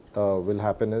think will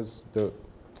happen is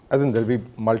there'll be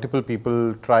multiple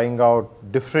people trying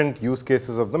out different use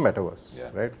cases of the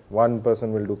metaverse, right? One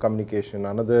person will do communication,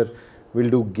 another will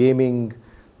do gaming,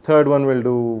 third one will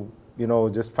do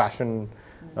just fashion.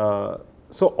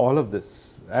 So all of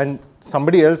this, and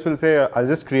somebody else will say, I'll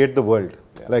just create the world.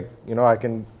 Like I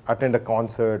can attend a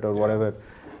concert or whatever,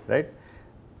 right?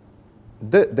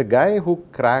 the guy who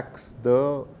cracks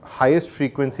the highest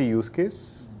frequency use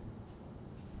case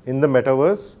in the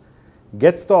metaverse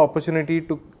gets the opportunity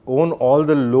to own all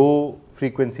the low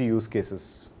frequency use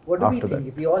cases. What do we after think? that.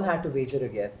 If we all had to wager a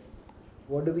guess,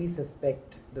 what do we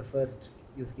suspect the first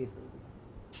use case will be?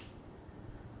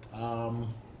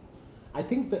 I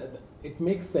think that it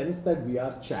makes sense that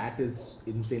VR chat is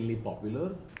insanely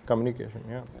popular Communication,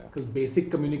 yeah. because basic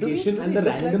communication do and we the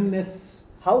look like- randomness.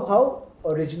 How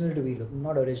original do we look?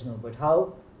 Not original, but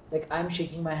how, like, I'm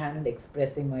shaking my hand and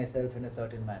expressing myself in a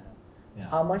certain manner. Yeah.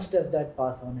 How much does that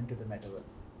pass on into the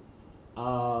metaverse?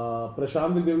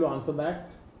 Prashant will be able to answer that.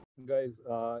 Guys,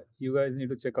 you guys need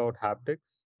to check out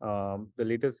Haptics. The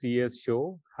latest CES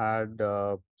show had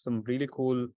some really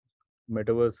cool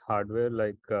metaverse hardware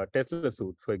like Tesla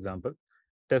suit, for example.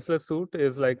 Tesla suit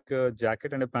is like a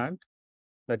jacket and a pant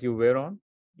that you wear on,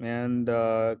 and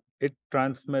it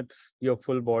transmits your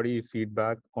full body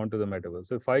feedback onto the metaverse.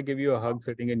 So if I give you a hug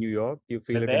sitting in New York, you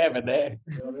feel it. We're there.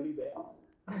 You're already there.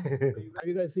 Have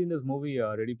you guys seen this movie,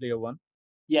 Ready Player One?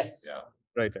 Yes. Yeah.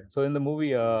 Right. So in the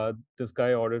movie, this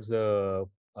guy orders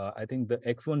I think the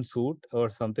X1 suit or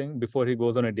something before he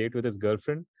goes on a date with his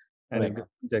girlfriend, and Right.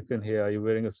 he checks in, "Hey, are you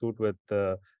wearing a suit with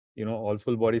all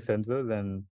full body sensors?"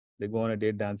 And they go on a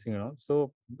date dancing and all.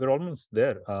 So we're almost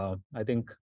there. I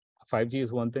think 5G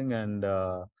is one thing, and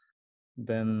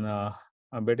then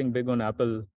I'm betting big on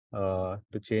Apple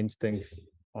to change things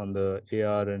on the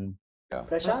AR and.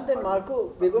 Prashant and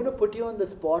Marco, we're going to put you on the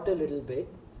spot a little bit.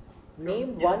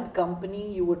 Name one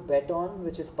company you would bet on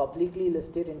which is publicly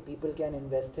listed and people can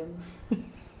invest in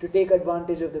to take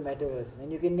advantage of the metaverse.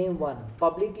 And you can name one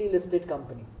publicly listed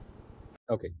company.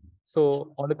 Okay.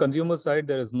 So on the consumer side,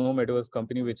 there is no metaverse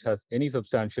company which has any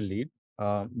substantial lead.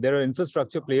 There are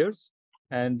infrastructure players,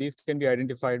 and these can be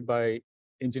identified by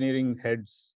engineering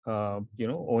heads,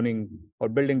 owning or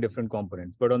building different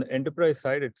components. But on the enterprise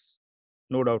side, it's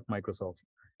no doubt Microsoft.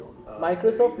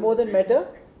 Microsoft more than Meta?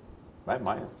 By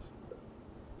miles.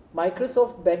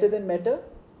 Microsoft better than Meta?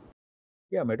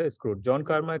 Yeah, Meta is screwed. John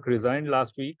Carmack resigned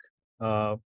last week.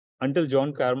 Until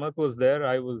John Carmack was there,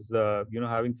 I was,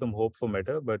 having some hope for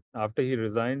Meta. But after he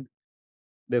resigned,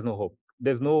 there's no hope.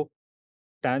 There's no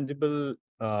tangible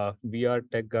VR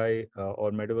tech guy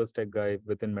or metaverse tech guy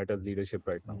within Meta's leadership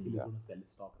right now. He's going to sell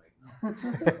his stock right now.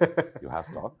 You have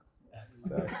stock?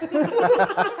 Sell.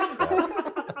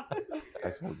 I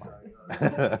sold mine.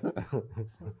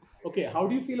 Okay, how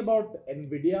do you feel about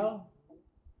Nvidia?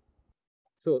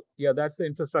 So yeah, that's the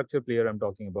infrastructure player I'm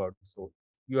talking about. So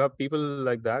you have people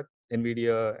like that,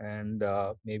 Nvidia and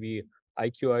maybe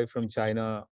IQI from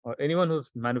China or anyone who's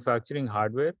manufacturing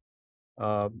hardware.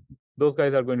 Those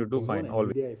guys are going to do fine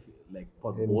always. Nvidia, like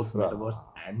for both metaverse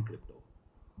and crypto.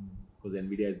 Because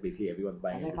Nvidia is basically everyone's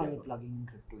buying. I like how Nvidia you're for. plugging in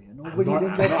crypto here. I'm Nobody's not-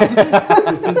 interested.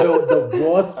 This is the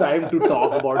worst time to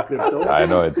talk about crypto. I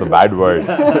know, it's a bad word.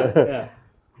 Yeah.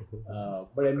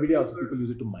 But Nvidia also people use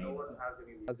it to mine.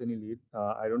 Has any lead?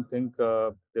 I don't think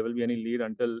there will be any lead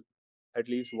until at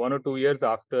least 1 or 2 years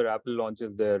after Apple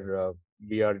launches their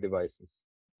VR devices.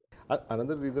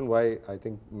 Another reason why I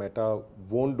think Meta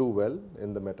won't do well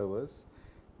in the metaverse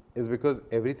is because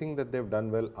everything that they've done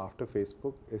well after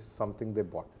Facebook is something they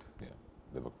bought. Yeah,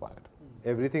 they've acquired.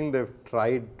 Everything they've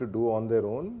tried to do on their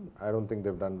own, I don't think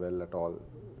they've done well at all.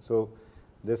 So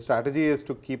their strategy is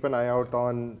to keep an eye out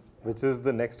on which is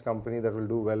the next company that will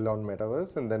do well on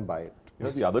metaverse and then buy it. You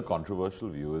know, the other controversial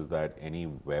view is that any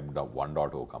Web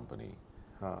 1.0 company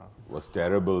was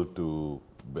terrible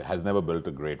has never built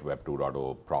a great Web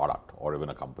 2.0 product or even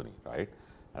a company, right?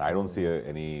 And I don't see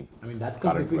any. I mean, that's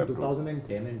because current between Web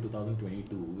 2010 and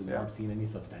 2022, we've not seen any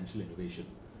substantial innovation.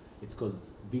 It's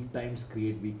because weak times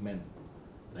create weak men,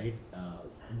 right?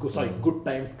 Good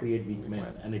times create weak men,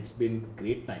 and it's been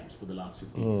great times for the last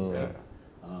 15 years. Right?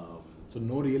 So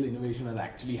no real innovation has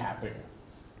actually happened.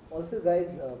 Also,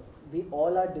 guys, we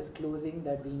all are disclosing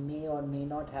that we may or may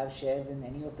not have shares in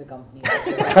any of the companies.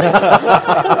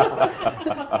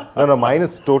 No, mine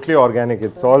is totally organic.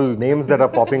 It's all names that are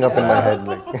popping up in my head.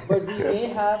 Like. But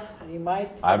we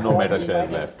might. I have no bought, Meta we shares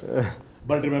might left.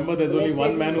 But remember, there's only Let's say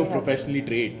one we man who may have- professionally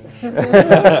trades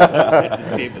at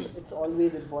this table. It's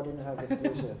always important to have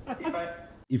disclosures.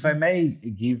 If I may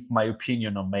give my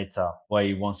opinion on Meta, why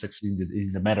it won't succeed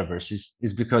in the metaverse,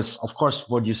 is because, of course,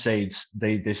 what you say,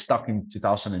 they stuck in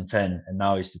 2010 and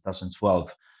now it's 2012,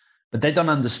 but they don't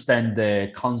understand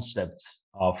the concept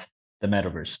of the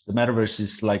metaverse. The metaverse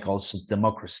is like also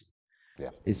democracy. Yeah,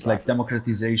 it's like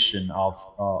democratization of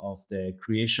the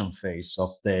creation phase of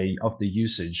the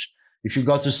usage. If you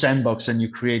go to Sandbox and you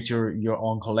create your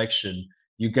own collection,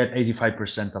 you get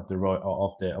 85% of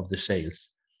the sales.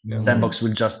 Sandbox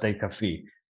will just take a fee.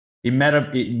 In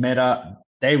Meta,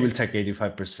 they will take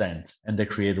 85% and the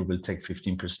creator will take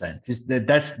 15%.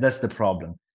 That's the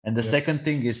problem. And the second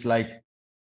thing is like,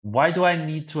 why do I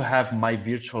need to have my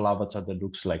virtual avatar that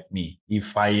looks like me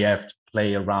if I have to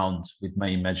play around with my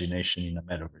imagination in a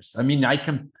metaverse? I mean, I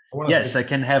can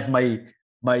have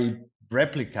my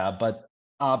replica, but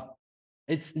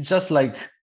it's just like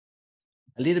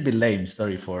a little bit lame.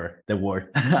 Sorry for the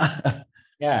word.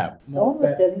 Yeah. Someone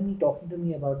was talking to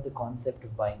me about the concept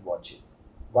of buying watches.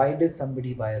 Why does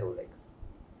somebody buy a Rolex?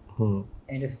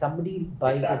 And if somebody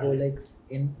buys a Rolex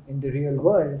in the real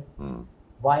world,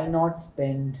 why not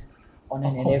spend on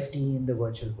an NFT in the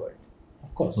virtual world?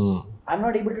 Of course. I'm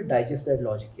not able to digest that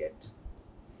logic yet.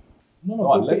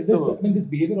 No, unless this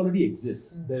behavior already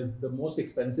exists. There's the most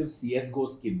expensive CSGO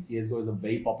skin. CSGO is a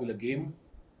very popular game.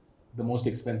 The most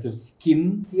expensive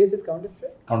skin. CS is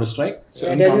Counter-Strike? Counter-Strike.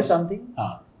 So I'll tell you something.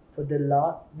 For the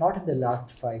not in the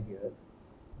last 5 years,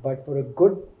 but for a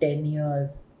good 10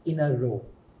 years in a row,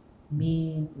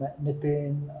 me,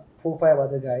 Nitin, 4-5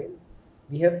 other guys,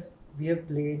 we have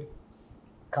played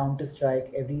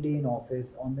Counter-Strike every day in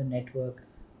office on the network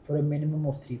for a minimum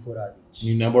of 3-4 hours each.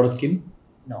 You never bought a skin?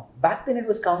 No. Back then it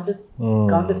was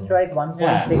Counter-Strike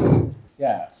 1.6.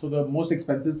 Yeah. So the most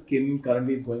expensive skin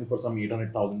currently is going for some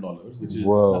 $800,000, which is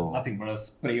nothing but a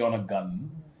spray on a gun.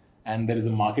 And there is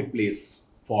a marketplace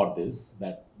for this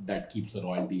that keeps the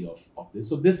royalty of this.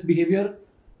 So this behavior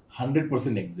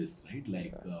 100% exists, right?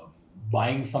 Like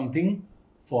buying something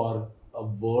for a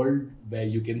world where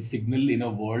you can signal in a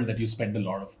world that you spend a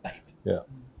lot of time in.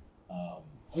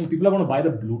 I mean, people are going to buy the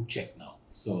blue check now.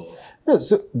 So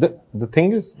the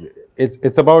thing is,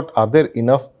 it's about, are there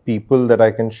enough people that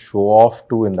I can show off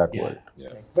to in that world?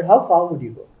 But how far would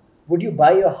you go? Would you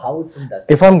buy a house in that?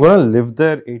 If I'm going to live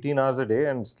there 18 hours a day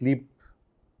and sleep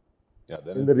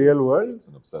in the real world,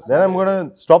 then I'm going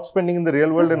to stop spending in the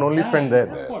real world and only spend there.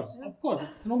 Of course.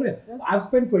 It's no brainer. I've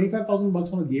spent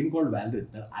 $25,000 on a game called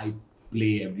Valorant that I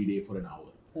play every day for an hour.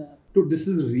 Dude, this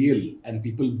is real, and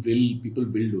people will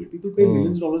do it. People pay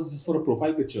millions of dollars just for a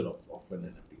profile picture of an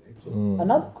NFT, right? So,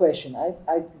 another question.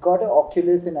 I got an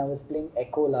Oculus and I was playing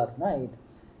Echo last night,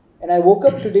 and I woke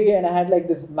up today and I had like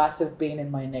this massive pain in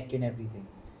my neck and everything.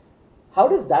 How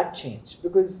does that change?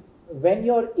 Because when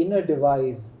you're in a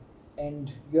device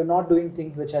and you're not doing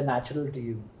things which are natural to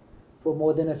you for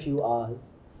more than a few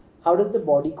hours, how does the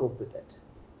body cope with it?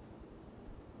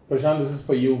 Prashant, this is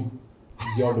for you.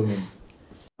 It's your domain.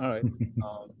 All right.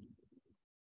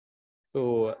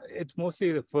 So it's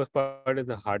mostly the first part is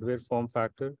the hardware form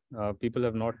factor. People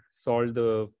have not solved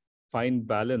the fine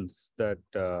balance that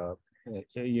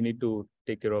you need to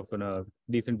take care of in a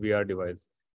decent VR device.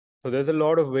 So there's a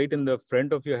lot of weight in the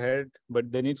front of your head,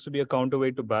 but there needs to be a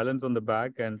counterweight to balance on the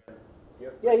back. And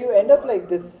you end up like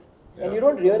this, and you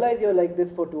don't realize you're like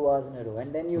this for 2 hours in a row,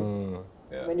 and then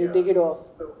when you take it off.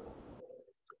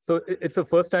 So it's the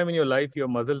first time in your life your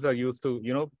muscles are used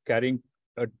to, carrying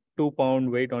a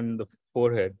 2-pound weight on the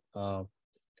forehead.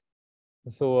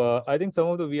 So I think some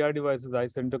of the VR devices I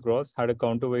sent across had a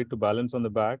counterweight to balance on the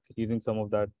back using some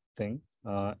of that thing.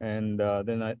 And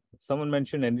then someone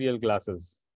mentioned Nreal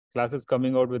glasses. Glasses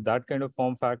coming out with that kind of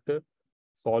form factor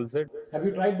solves it. Have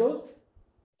you tried those?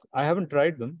 I haven't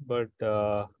tried them, but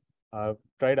I've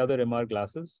tried other MR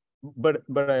glasses. But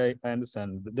I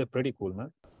understand they're pretty cool,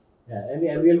 man. Yeah, and the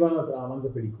Unreal ones are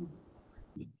pretty cool.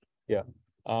 Yeah.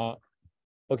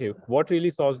 Okay, what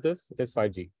really solves this is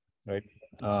 5G, right?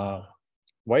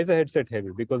 Why is the headset heavy?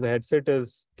 Because the headset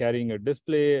is carrying a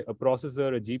display, a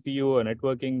processor, a GPU, a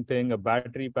networking thing, a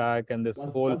battery pack, and this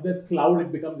Once there's cloud,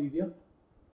 it becomes easier?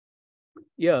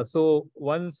 Yeah, so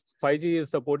once 5G is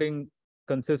supporting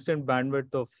consistent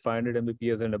bandwidth of 500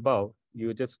 Mbps and above,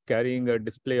 you're just carrying a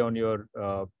display on your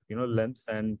lens,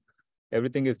 and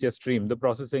everything is just streamed. The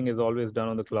processing is always done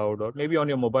on the cloud or maybe on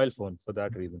your mobile phone for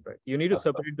that reason, right? You need to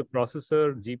separate the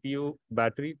processor, GPU,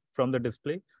 battery from the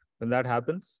display. When that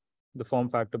happens, the form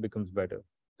factor becomes better.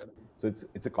 So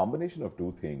it's a combination of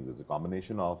two things. It's a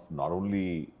combination of not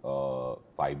only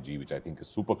 5G, which I think is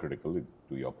super critical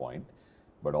to your point,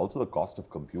 but also the cost of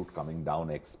compute coming down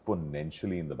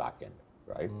exponentially in the back end,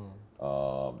 right?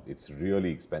 It's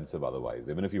really expensive otherwise.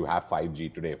 Even if you have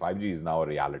 5G today, 5G is now a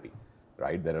reality.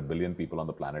 Right? There are 1 billion people on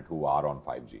the planet who are on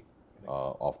 5G,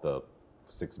 of the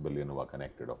 6 billion who are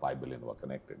connected or 5 billion who are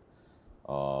connected.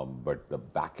 But the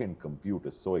back-end compute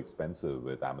is so expensive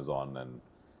with Amazon and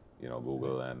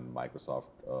Google and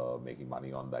Microsoft making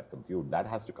money on that compute. That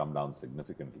has to come down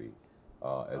significantly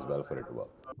as well for it to work.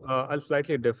 I'll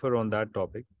slightly differ on that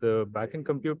topic. The back-end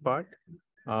compute part,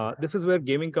 this is where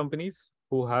gaming companies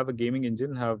who have a gaming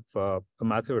engine have a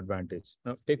massive advantage.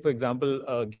 Now, take for example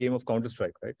a game of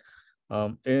Counter-Strike, right?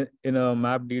 In a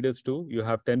map DDoS 2, you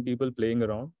have 10 people playing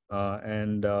around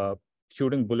and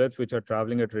shooting bullets which are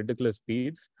traveling at ridiculous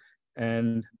speeds.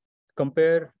 And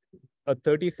compare a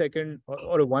 30-second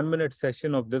or a 1-minute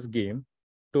session of this game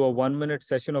to a 1-minute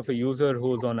session of a user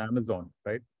who's on Amazon,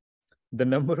 right? The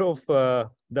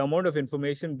amount of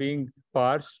information being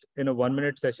parsed in a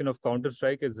 1-minute session of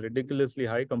Counter-Strike is ridiculously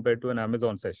high compared to an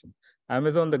Amazon session.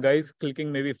 Amazon, the guy's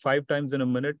clicking maybe 5 times in a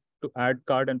minute to add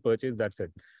cart and purchase, that's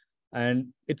it. And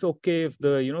it's okay if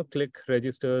the click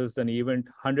registers an event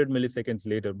 100 milliseconds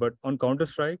later, but on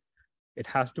Counter-Strike, it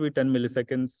has to be 10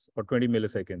 milliseconds or 20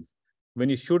 milliseconds. When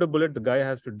you shoot a bullet, the guy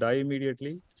has to die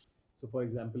immediately. So for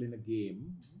example, in a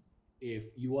game, if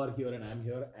you are here and I'm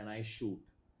here and I shoot,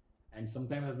 and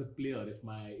sometimes as a player, if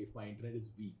my internet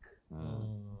is weak,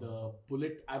 the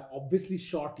bullet, I've obviously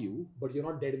shot you, but you're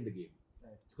not dead in the game.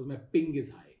 Right. It's because my ping is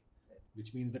high,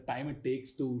 which means the time it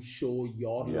takes to show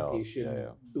your location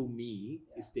to me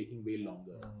is taking way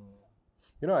longer.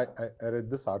 I read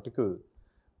this article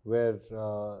where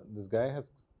this guy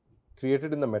has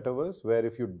created in the metaverse where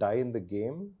if you die in the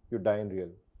game, you die in real.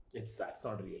 That's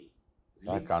not real.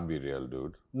 Really? That can't be real,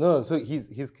 dude. No, so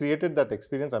he's created that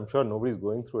experience. I'm sure nobody's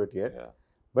going through it yet. Yeah.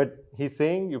 But he's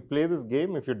saying you play this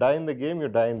game, if you die in the game, you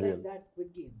die in real. That's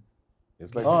Squid Games.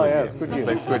 It's like Squid Games. It's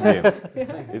like Squid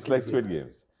Games. It's like Squid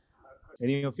Games.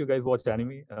 Any of you guys watched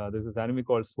anime? There's this anime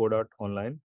called Sword Art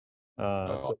Online.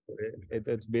 So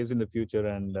it's based in the future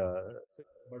and...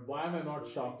 But why am I not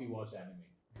shocked you watch anime?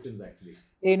 Since actually.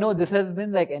 Hey, no, this has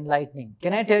been like enlightening.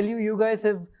 Can I tell you, you guys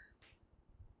have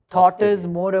taught us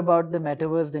more about the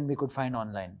metaverse than we could find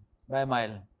online by a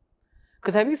mile.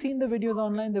 Because have you seen the videos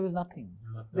online? There was nothing.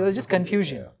 There was just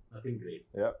confusion. Nothing great.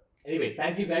 Yeah. Anyway,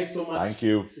 thank you guys so much. Thank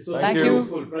you. This was thank you.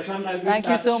 Useful. Prashant, I'll be thank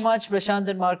you so much, Prashant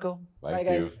and Marco. Thank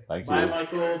Bye, you. guys. Thank you. Bye,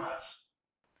 Marco.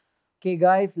 Okay,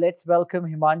 guys, let's welcome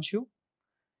Himanshu,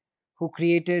 who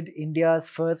created India's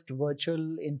first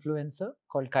virtual influencer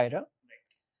called Kyra.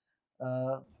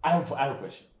 I have a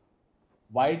question.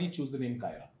 Why did you choose the name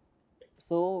Kyra?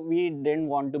 So we didn't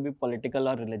want to be political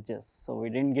or religious. So we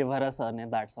didn't give her a surname,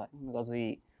 that's why. Because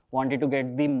we wanted to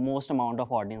get the most amount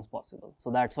of audience possible.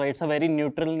 So that's why it's a very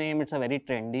neutral name. It's a very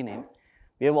trendy name.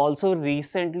 We have also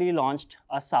recently launched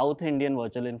a South Indian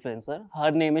virtual influencer.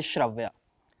 Her name is Shravya.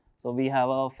 So we have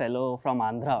a fellow from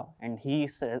Andhra and he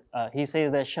says that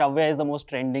Shravya is the most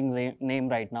trending name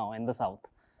right now in the South.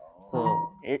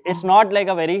 So it's not like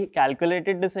a very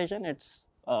calculated decision. It's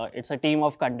a team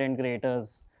of content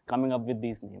creators coming up with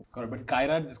these names. Correct, but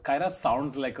Kyra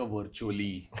sounds like a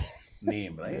virtually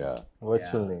name, right? Yeah,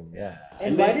 virtual name. Yeah.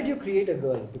 And why did you create a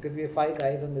girl? Because we have 5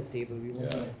 guys on this table. We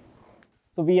won't know.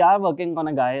 So we are working on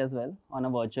a guy as well, on a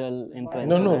virtual influencer.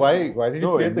 No, why did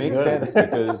you create it makes sense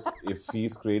because if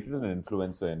he's created an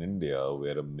influencer in India,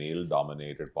 we're a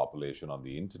male-dominated population on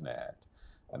the internet,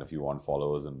 and if you want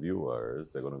followers and viewers,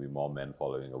 there are going to be more men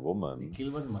following a woman.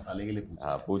 Nikhil was masale ke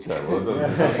liye pucha.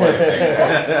 This is what I think.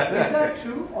 Is that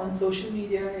true on social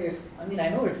media? I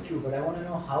know it's true, but I want to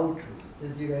know how true,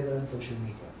 since you guys are on social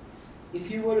media. If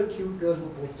you were a cute girl who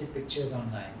posted pictures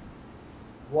online,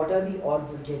 what are the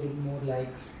odds of getting more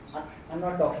likes? I'm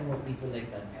not talking about people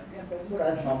like Tanmay, okay? I'm talking about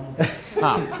us normal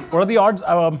guys. What are the odds?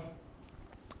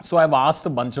 So I've asked a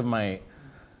bunch of my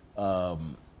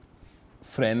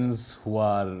friends who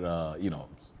are,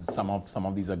 some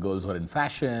of these are girls who are in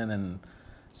fashion, and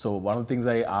so one of the things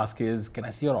I ask is, can I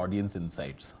see your audience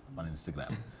insights on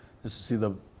Instagram, just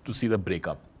to see the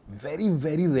breakup. Very,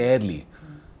 very rarely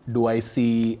do I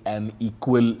see an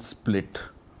equal split.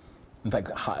 In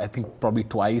fact, I think probably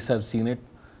twice I've seen it,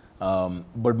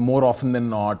 but more often than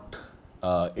not,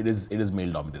 it is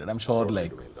male dominated. I'm sure,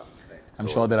 I'm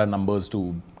sure there are numbers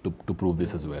to prove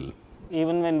this as well.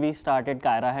 Even when we started,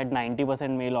 Kyra had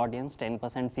 90% male audience,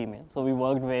 10% female. So we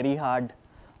worked very hard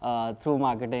through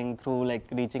marketing, through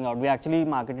reaching out. We actually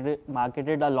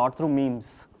marketed a lot through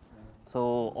memes.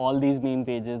 So all these meme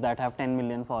pages that have 10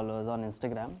 million followers on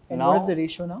Instagram. And what is the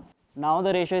ratio now? Now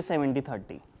the ratio is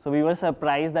 70-30. So we were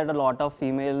surprised that a lot of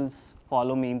females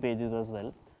follow meme pages as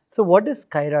well. So what does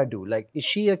Kyra do? Is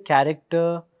she a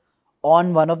character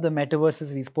on one of the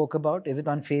metaverses we spoke about? Is it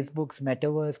on Facebook's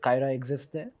metaverse? Kyra exists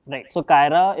there? Right. So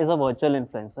Kyra is a virtual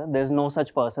influencer. There's no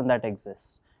such person that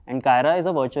exists. And Kyra is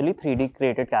a virtually 3D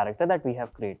created character that we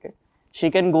have created.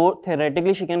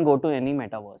 Theoretically, she can go to any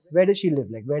metaverse. Where does she live?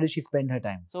 Where does she spend her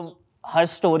time? So her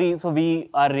story, we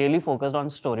are really focused on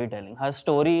storytelling. Her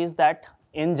story is that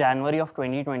in January of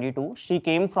 2022, she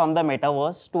came from the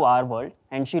metaverse to our world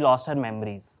and she lost her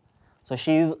memories. So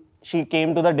she's she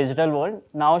came to the digital world.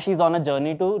 Now she's on a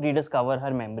journey to rediscover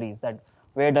her memories, that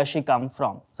where does she come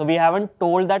from. So we haven't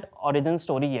told that origin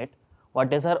story yet.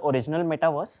 What is her original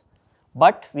metaverse?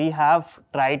 But we have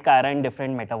tried Kyra in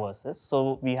different metaverses.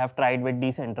 So we have tried with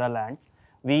Decentraland.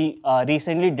 We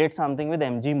recently did something with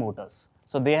MG Motors.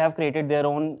 So they have created their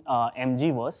own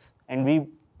MG-verse, and we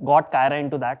got Kyra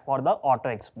into that for the Auto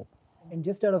Expo. And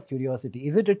just out of curiosity,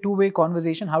 is it a two-way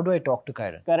conversation? How do I talk to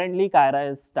Kyra? Currently,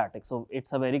 Kyra is static, so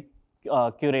it's a very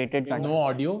curated content. No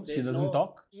audio? She doesn't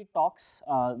talk? She talks.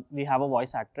 We have a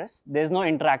voice actress. There's no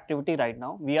interactivity right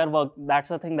now. That's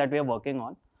the thing that we are working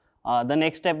on. The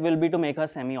next step will be to make her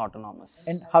semi-autonomous.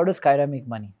 And how does Kyra make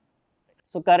money?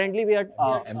 So currently we are...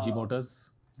 MG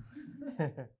Motors?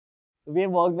 We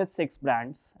have worked with 6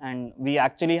 brands, and we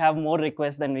actually have more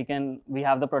requests than we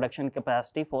have the production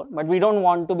capacity for, but we don't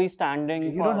want to be standing.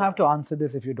 You don't have to answer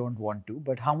this if you don't want to,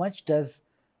 but how much does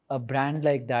a brand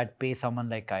like that pay someone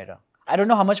like Kyra? I don't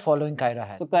know how much following Kyra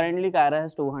has. So currently Kyra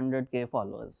has 200k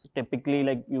followers. Typically,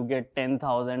 like, you get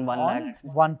 10,000, 1 lakh.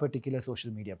 One particular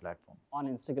social media platform. On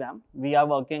Instagram. We are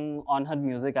working on her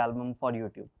music album for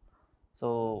YouTube.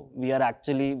 So we have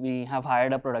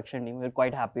hired a production team. We're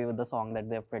quite happy with the song that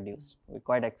they have produced. We're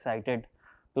quite excited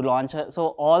to launch her.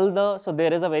 So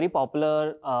there is a very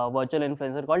popular virtual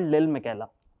influencer called Lil Michaela.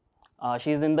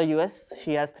 She's in the US.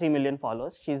 She has 3 million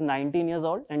followers. She's 19 years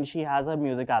old, and she has her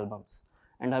music albums.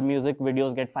 And her music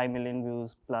videos get 5 million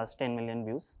views plus 10 million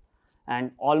views.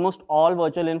 And almost all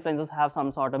virtual influencers have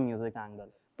some sort of music angle.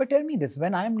 But tell me this,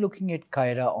 when I'm looking at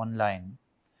Kyra online,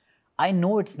 I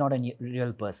know it's not a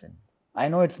real person. I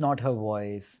know it's not her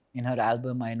voice. In her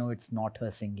album, I know it's not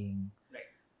her singing.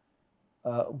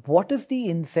 Right. What is the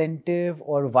incentive,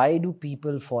 or why do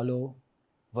people follow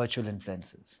virtual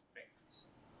influencers?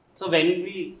 So when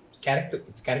we... Character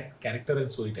and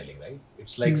storytelling, right?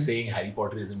 It's like saying Harry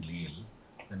Potter isn't real,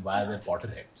 then why are there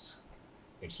Potterheads?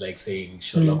 It's like saying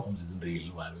Sherlock Holmes isn't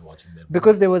real, why are we watching their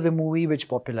Because there was a movie which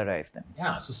popularized them.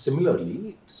 Yeah, so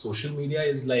similarly, social media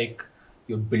is like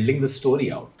you're building the story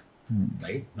out.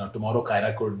 Right? Now tomorrow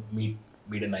Kyra could meet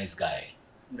a nice guy.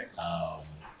 Right.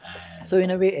 So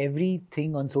in a way,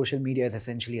 everything on social media is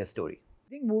essentially a story. You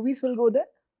think movies will go there?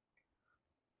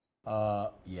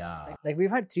 Yeah. Like we've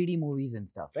had 3D movies and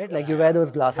stuff, right? Like you wear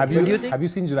those glasses. Have you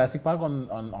seen Jurassic Park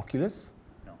on Oculus?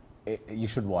 No. You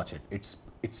should watch it.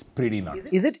 It's pretty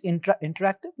nuts. Is it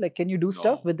interactive? Like, can you do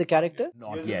stuff with the character?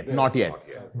 Not yet.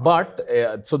 But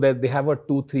so they have a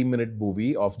 2-3 minute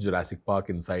movie of Jurassic Park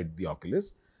inside the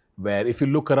Oculus, where if you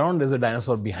look around, there's a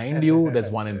dinosaur behind you, there's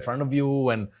one in front of you,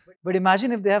 and... But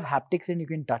imagine if they have haptics and you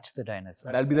can touch the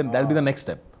dinosaur. That'll be the next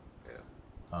step.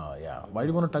 Yeah. Why do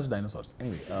you want to touch dinosaurs?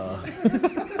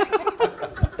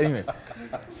 Anyway.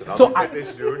 So I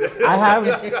have...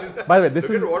 By the way, this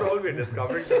is... what all we're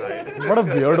discovering tonight. What a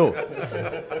weirdo.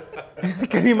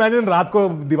 Can you imagine रात को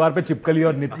दीवार पे चिपकली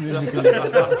और निकली?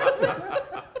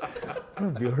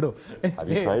 Weirdo. Have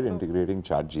you tried integrating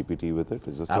ChatGPT with it?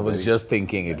 I was just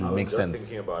thinking it will make sense. I was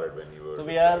thinking about it when you were... So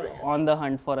we are on the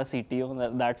hunt for a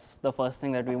CTO. That's the first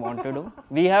thing that we want to do.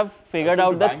 We have figured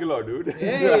out that... Bangalore, dude.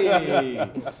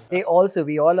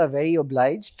 We all are very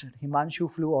obliged. Himanshu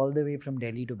flew all the way from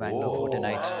Delhi to Bangalore for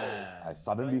tonight. I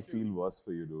suddenly feel worse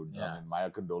for you, dude. Yeah. I mean, my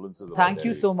condolences. Thank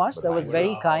you so much. That was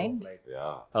very kind.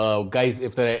 Yeah. Guys,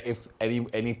 if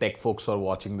any tech folks are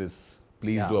watching this,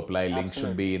 please do apply. Link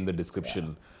should be in the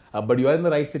description. But you are in the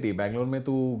right city. Bangalore में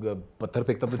तू पत्थर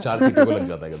फेंकता तो 4 सीटों को लग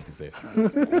जाता है गलती से.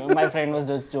 My friend was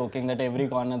just joking that every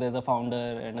corner there's a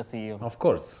founder and a CEO. Of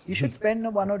course. You should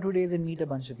spend 1 or 2 days and meet a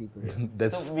bunch of people.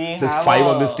 There's 5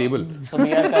 on this table. So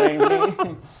we are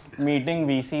currently meeting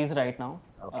VCs right now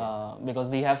because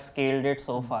we have scaled it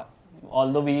so far.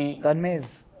 Although Tanmay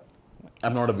is...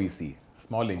 I'm not a VC.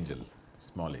 Small angel.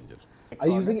 Are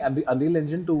you using Unreal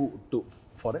Engine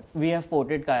for it? We have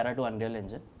ported Kyra to Unreal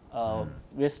Engine.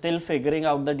 We're still figuring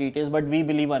out the details, but we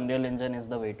believe Unreal Engine is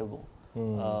the way to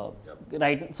go.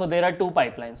 Right. So there are 2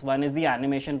 pipelines. One is the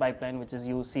animation pipeline, which is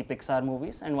you see Pixar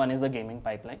movies, and one is the gaming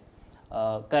pipeline.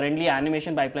 Currently,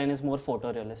 animation pipeline is more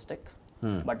photorealistic,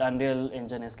 but Unreal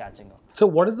Engine is catching up. So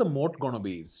what is the moat going to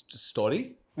be?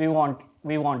 Story? We want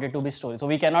it to be story. So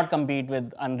we cannot compete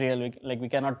with Unreal. We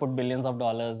cannot put billions of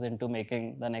dollars into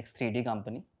making the next 3D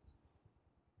company.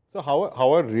 So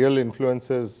how are real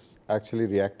influencers actually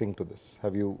reacting to this?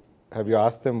 Have you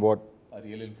asked them what a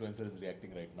real influencer is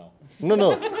reacting right now?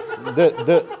 No.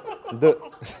 The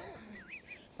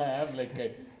I am like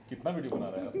कितना video बना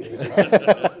रहा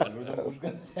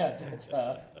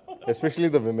है? Especially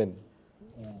the women.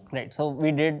 Right. So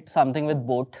we did something with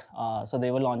Boat. So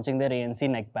they were launching their ANC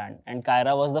neckband, and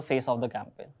Kyra was the face of the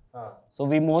campaign. So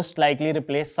we most likely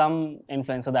replace some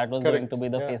influencer that was going to be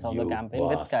the face of the campaign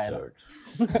with Kyra.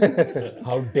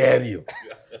 How dare you?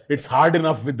 It's hard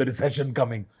enough with the recession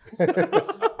coming.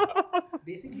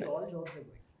 Basically, all jobs are going.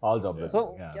 All jobs are So,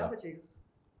 going. Yeah, Kya bachega?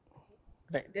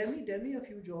 Right. Tell me a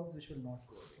few jobs which will not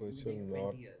go away in the next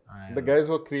 20 years. The guys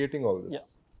who are creating all this. Yeah.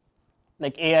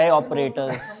 Like AI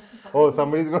operators. Oh,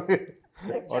 somebody's going to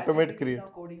Like automate ChatGPT create.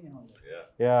 now coding and all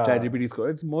that. Yeah. ChatGPT score.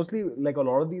 It's mostly like a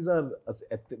lot of these are,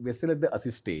 we're still at the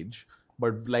assist stage.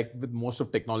 But like with most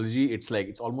of technology, it's like,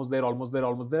 it's almost there.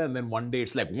 And then one day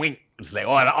it's like, wing. It's like,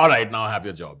 oh, all right, now I have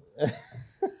your job. Now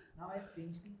I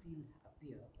strangely feel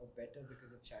happier or better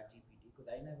because of ChatGPT because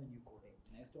I never knew coding.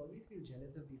 And I used to always feel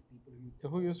jealous of these people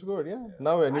who used to code? Yeah.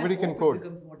 Now anybody can code. It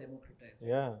becomes more democratized. Right?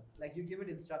 Yeah. Like you give it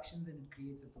instructions and it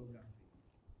creates a program for you.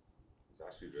 It's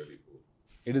actually really cool.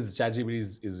 It is,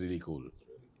 ChatGPT is really cool.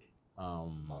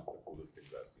 That's the coolest things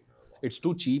I've seen in a while. It's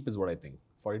too cheap is what I think.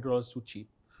 $42 is too cheap.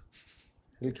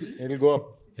 It'll go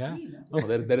up. Yeah. No,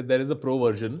 there is a pro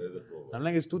version. There's a pro version. I'm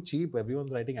like, it's too cheap.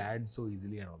 Everyone's writing ads so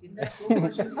easily and all. In that pro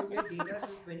version, you get data to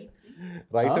 23.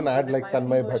 Write an ad like My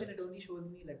Tanmay free Bhat. version, it only shows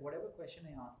me like whatever question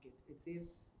I ask it. It says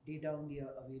data only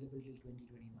available till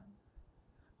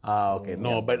 2021. Okay.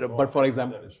 No, but for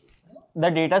example, The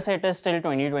data set is still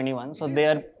 2021, so they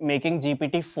are making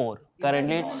GPT-4.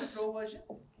 Currently, it's Pro version.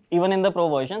 even in the pro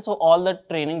version. So all the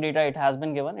training data it has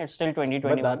been given, it's still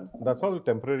 2021. But that's all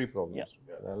temporary problems.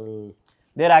 Yeah. That'll-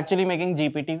 They're actually making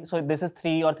GPT. So this is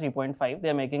 3 or 3.5.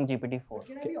 They're making GPT-4.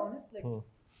 Can I be honest? Like,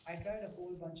 I tried a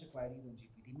whole bunch of queries on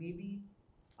GPT. Maybe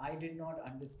I did not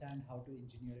understand how to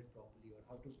engineer it properly or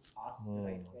how to ask the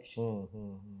right questions.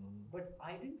 But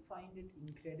I didn't find it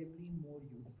incredibly more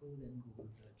useful than Google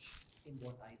search in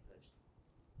what I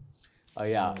searched.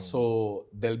 yeah. So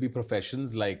there'll be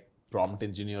professions like prompt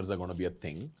engineers are going to be a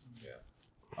thing.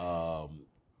 Yeah.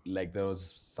 Like there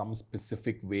was some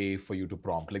specific way for you to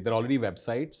prompt. Like there are already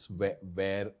websites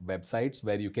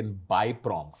where you can buy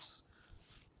prompts,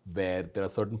 where there are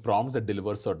certain prompts that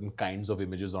deliver certain kinds of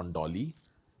images on Dolly.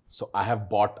 So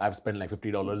I've spent like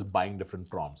 $50 buying different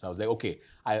prompts. I was like, okay.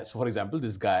 So for example,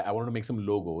 this guy, I wanted to make some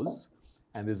logos,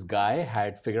 and this guy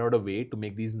had figured out a way to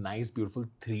make these nice, beautiful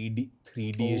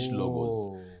 3D-ish logos.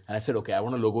 And I said, okay, I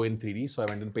want a logo in 3D. So I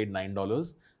went and paid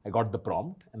 $9. I got the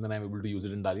prompt, and then I'm able to use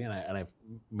it in DALL-E, and I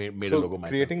made a logo myself.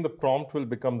 Creating the prompt will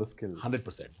become the skill.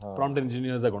 100%. Prompt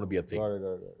engineers are going to be a thing. Got it.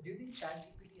 Do you think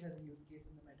ChatGPT has a use case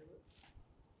in the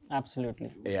metaverse?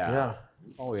 Absolutely. Yeah.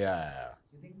 Oh, yeah.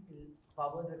 Do you think it will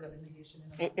power the communication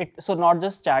in a So not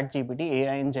just ChatGPT,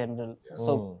 AI in general.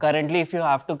 So currently, if you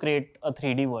have to create a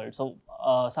 3D world, so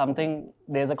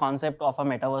there's a concept of a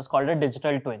metaverse called a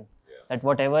digital twin. That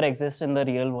whatever exists in the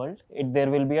real world, there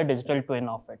will be a digital twin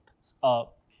of it.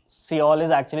 Seoul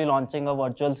is actually launching a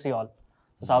virtual Seoul.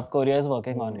 South Korea is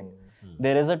working on it.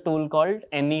 There is a tool called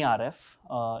NERF.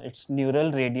 It's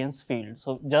Neural Radiance Field.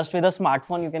 So just with a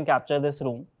smartphone, you can capture this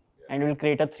room and it will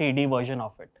create a 3D version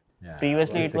of it. Yeah,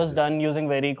 Previously, it was done using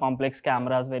very complex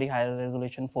cameras, very high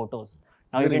resolution photos.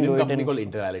 Now There's you an can do Indian it company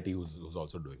in... called Interality who's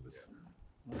also doing this.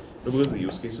 No, because the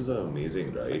use cases are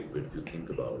amazing, right? But if you think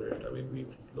about it, I mean,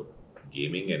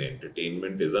 gaming and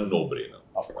entertainment is a no-brainer,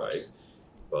 Of course. right?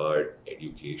 But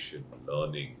education,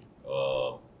 learning,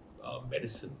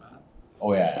 medicine, man.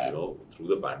 Oh, yeah. You know, through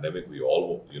the pandemic, we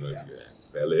all, if you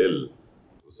fell ill, it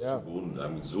was such a boon. I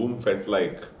mean, Zoom felt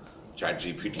like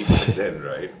ChatGPT back then,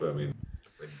 right? But I mean,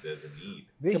 when there's a need.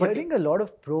 We're hearing a lot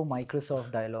of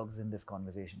pro-Microsoft dialogues in this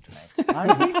conversation tonight,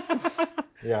 aren't we?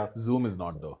 Yeah. Zoom is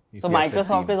not though. So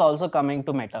Microsoft is also coming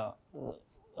to Meta.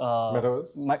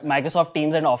 Metaverse? Microsoft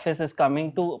Teams and Office is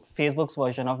coming to Facebook's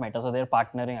version of Meta. So they're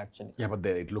partnering actually. Yeah, but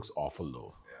it looks awful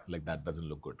though. Like that doesn't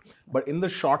look good. But in the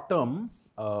short term,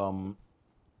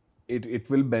 it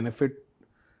will benefit.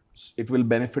 It will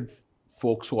benefit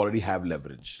folks who already have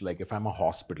leverage. Like if I'm a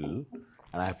hospital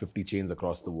and I have 50 chains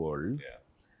across the world,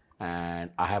 and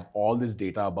I have all this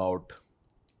data about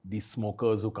these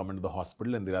smokers who come into the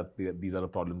hospital, and these are the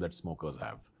problems that smokers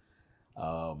have.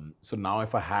 So now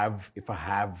if I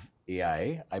have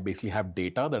AI, I basically have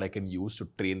data that I can use to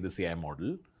train this AI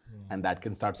model, and that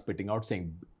can start spitting out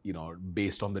saying,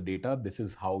 based on the data, this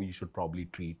is how you should probably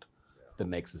treat the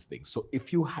next thing. So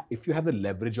if you have the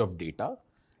leverage of data,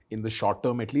 in the short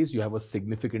term at least, you have a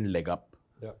significant leg up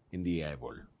in the AI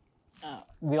world.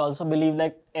 We also believe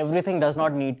that everything does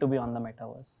not need to be on the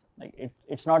metaverse. Like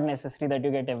it's not necessary that you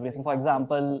get everything. For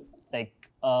example,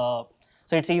 so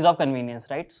it's ease of convenience,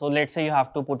 right? So let's say you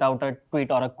have to put out a tweet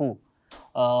or a coup.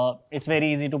 It's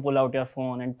very easy to pull out your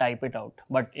phone and type it out.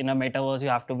 But in a metaverse, you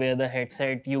have to wear the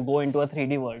headset, you go into a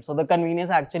 3D world. So the convenience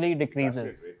actually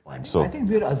decreases. I think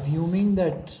we're assuming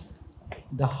that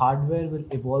the hardware will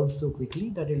evolve so quickly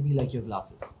that it'll be like your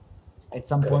glasses at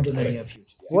some point in the near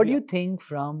future. What do you think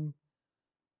from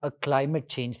a climate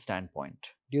change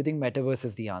standpoint? Do you think Metaverse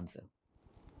is the answer?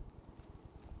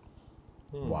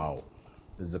 Wow.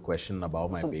 This is a question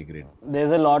above my pay grade.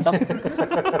 There's a lot of...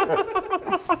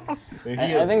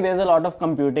 I think there's a lot of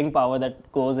computing power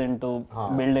that goes into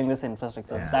building this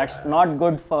infrastructure. Yeah. That's not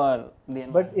good for the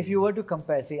environment. But if you were to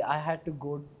compare, say I had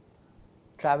to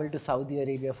travel to Saudi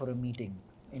Arabia for a meeting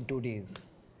in 2 days.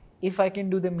 If I can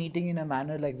do the meeting in a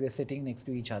manner like we're sitting next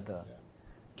to each other,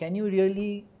 can you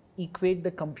really equate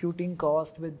the computing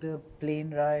cost with the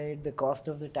plane ride, the cost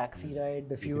of the taxi ride,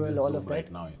 the fuel, all of that?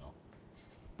 Right now,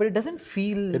 But it doesn't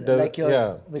feel like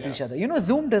you're with each other.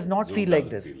 Zoom does not feel like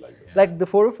this. Like the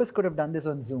four of us could have done this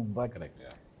on Zoom, but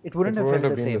it wouldn't have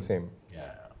felt the same.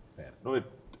 Yeah, fair. No,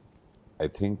 I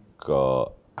think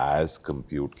as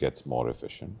compute gets more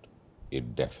efficient,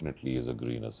 it definitely is a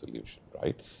greener solution,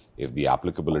 right? If the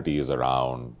applicability is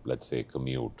around, let's say,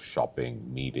 commute,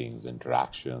 shopping, meetings,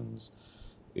 interactions,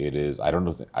 it is. I don't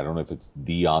know if it's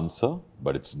the answer,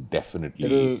 but it's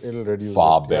definitely it'll reduce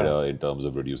far better in terms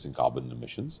of reducing carbon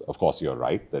emissions. Of course, you're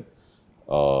right that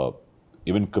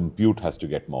even compute has to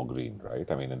get more green, right?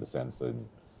 I mean, in the sense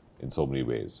in so many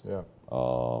ways. Yeah.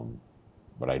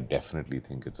 But I definitely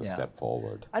think it's a step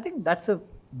forward. I think that's a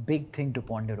big thing to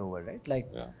ponder over, right?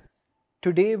 Like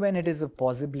today, when it is a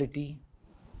possibility,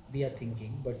 we are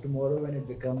thinking, but tomorrow, when it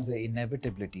becomes an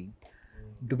inevitability,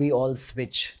 do we all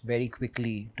switch very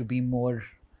quickly to be more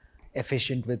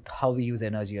efficient with how we use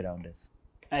energy around us?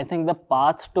 I think the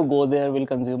path to go there will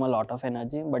consume a lot of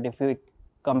energy, but if you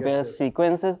compare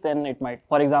sequences, then it might.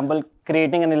 For example,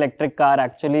 creating an electric car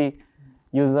actually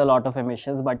uses a lot of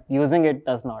emissions, but using it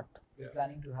does not. We're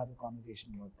planning to have a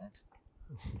conversation about that.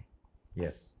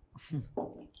 Yes.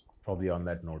 Probably on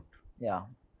that note. Yeah.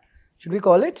 Should we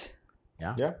call it?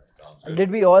 Yeah.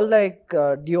 Did we all do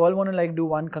you all want to do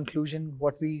one conclusion,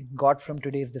 what we got from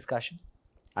today's discussion?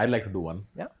 I'd like to do one.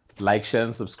 Yeah. Like, share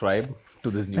and subscribe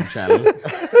to this new channel.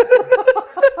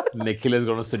 Nikhil is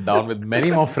going to sit down with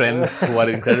many more friends who are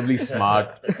incredibly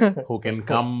smart, who can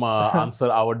come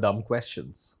answer our dumb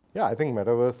questions. Yeah, I think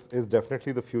Metaverse is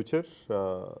definitely the future.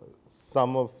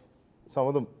 Some of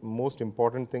the most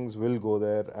important things will go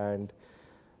there, and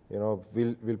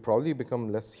we'll probably become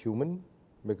less human,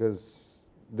 because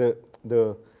the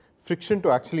friction to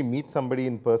actually meet somebody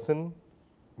in person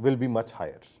will be much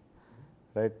higher,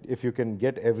 right? If you can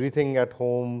get everything at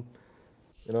home,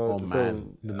 Oh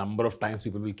man, the number of times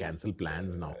people will cancel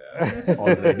plans now.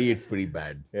 Already it's pretty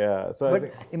bad. Yeah. So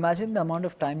but imagine the amount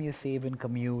of time you save in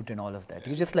commute and all of that.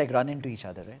 You just run into each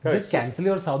other, right? Just cancel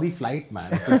your Saudi flight,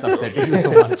 man. It's upsetting you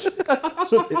so much.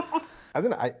 So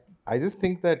I just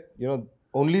think that,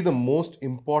 only the most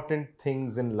important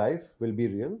things in life will be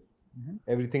real.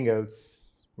 Everything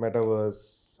else,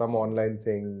 Metaverse, some online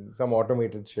thing, some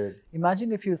automated shit.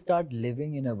 Imagine if you start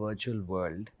living in a virtual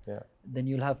world, then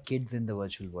you'll have kids in the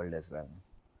virtual world as well.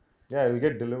 Yeah, it'll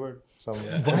get delivered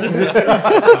somewhere.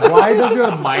 Why does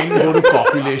your mind go to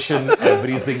population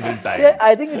every single time? Yeah,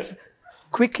 I think it's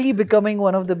quickly becoming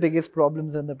one of the biggest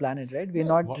problems on the planet, right? We're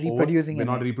not reproducing enough.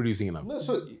 We're not reproduccing enough. No,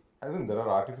 so as in there are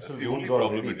artificial. That's the only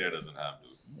problem India doesn't have.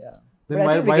 Yeah.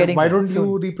 Then why don't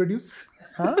you reproduce?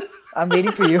 Huh? I'm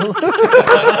waiting for you. All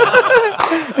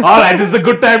right, this is a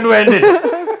good time to end it.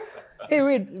 Hey,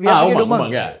 wait. We have to get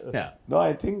Umang. Yeah. No,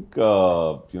 I think,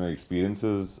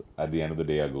 experiences at the end of the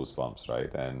day are goosebumps,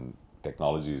 right? And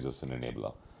technology is just an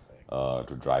enabler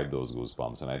to drive those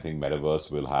goosebumps. And I think Metaverse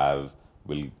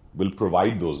will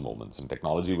provide those moments, and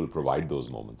technology will provide those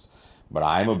moments. But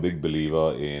I'm a big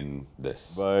believer in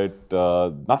this. But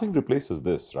nothing replaces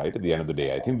this, right? At the end of the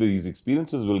day, I think these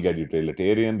experiences will get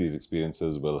utilitarian. These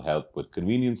experiences will help with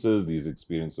conveniences. These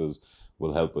experiences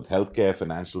will help with healthcare,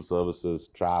 financial services,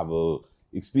 travel,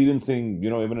 experiencing,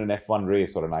 even an F1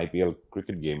 race or an IPL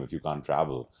cricket game if you can't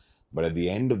travel. But at the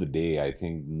end of the day, I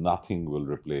think nothing will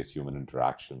replace human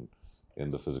interaction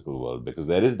in the physical world, because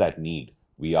there is that need.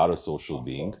 We are a social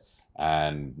being,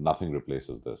 and nothing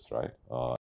replaces this, right?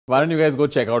 Why don't you guys go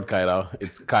check out Kyra?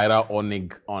 It's Kyra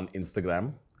Onig on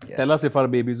Instagram. Yes. Tell us if our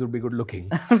babies would be good looking.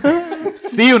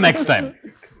 See you next time.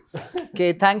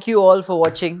 Okay, thank you all for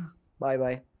watching.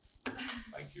 Bye-bye.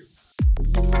 Thank you.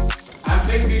 I'm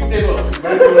playing Beat Saber.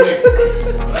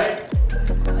 Right?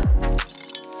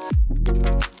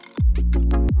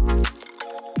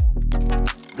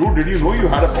 Dude, did you know you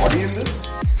had a body in this?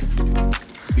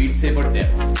 Beat Saber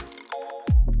Death.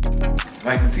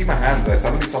 I can see my hands. I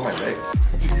suddenly saw my legs.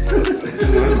 Which is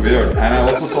a little weird. And I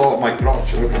also saw my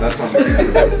crotch. That's not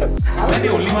The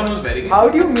only one who's wearing it. How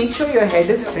do you make sure your head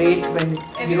is straight when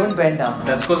you don't bend down?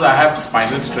 That's because I have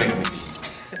spinal strength.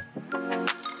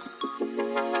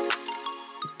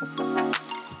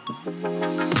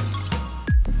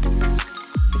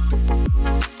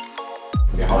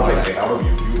 Okay, how do I get out of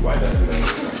YouTube?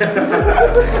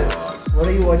 What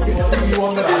are you watching? You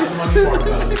on the Rage Money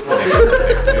podcast.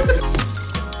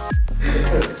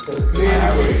 I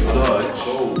have a search.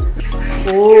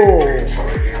 Oh.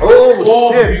 Oh,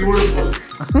 Oh, shit. beautiful.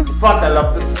 Fuck, I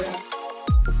love this.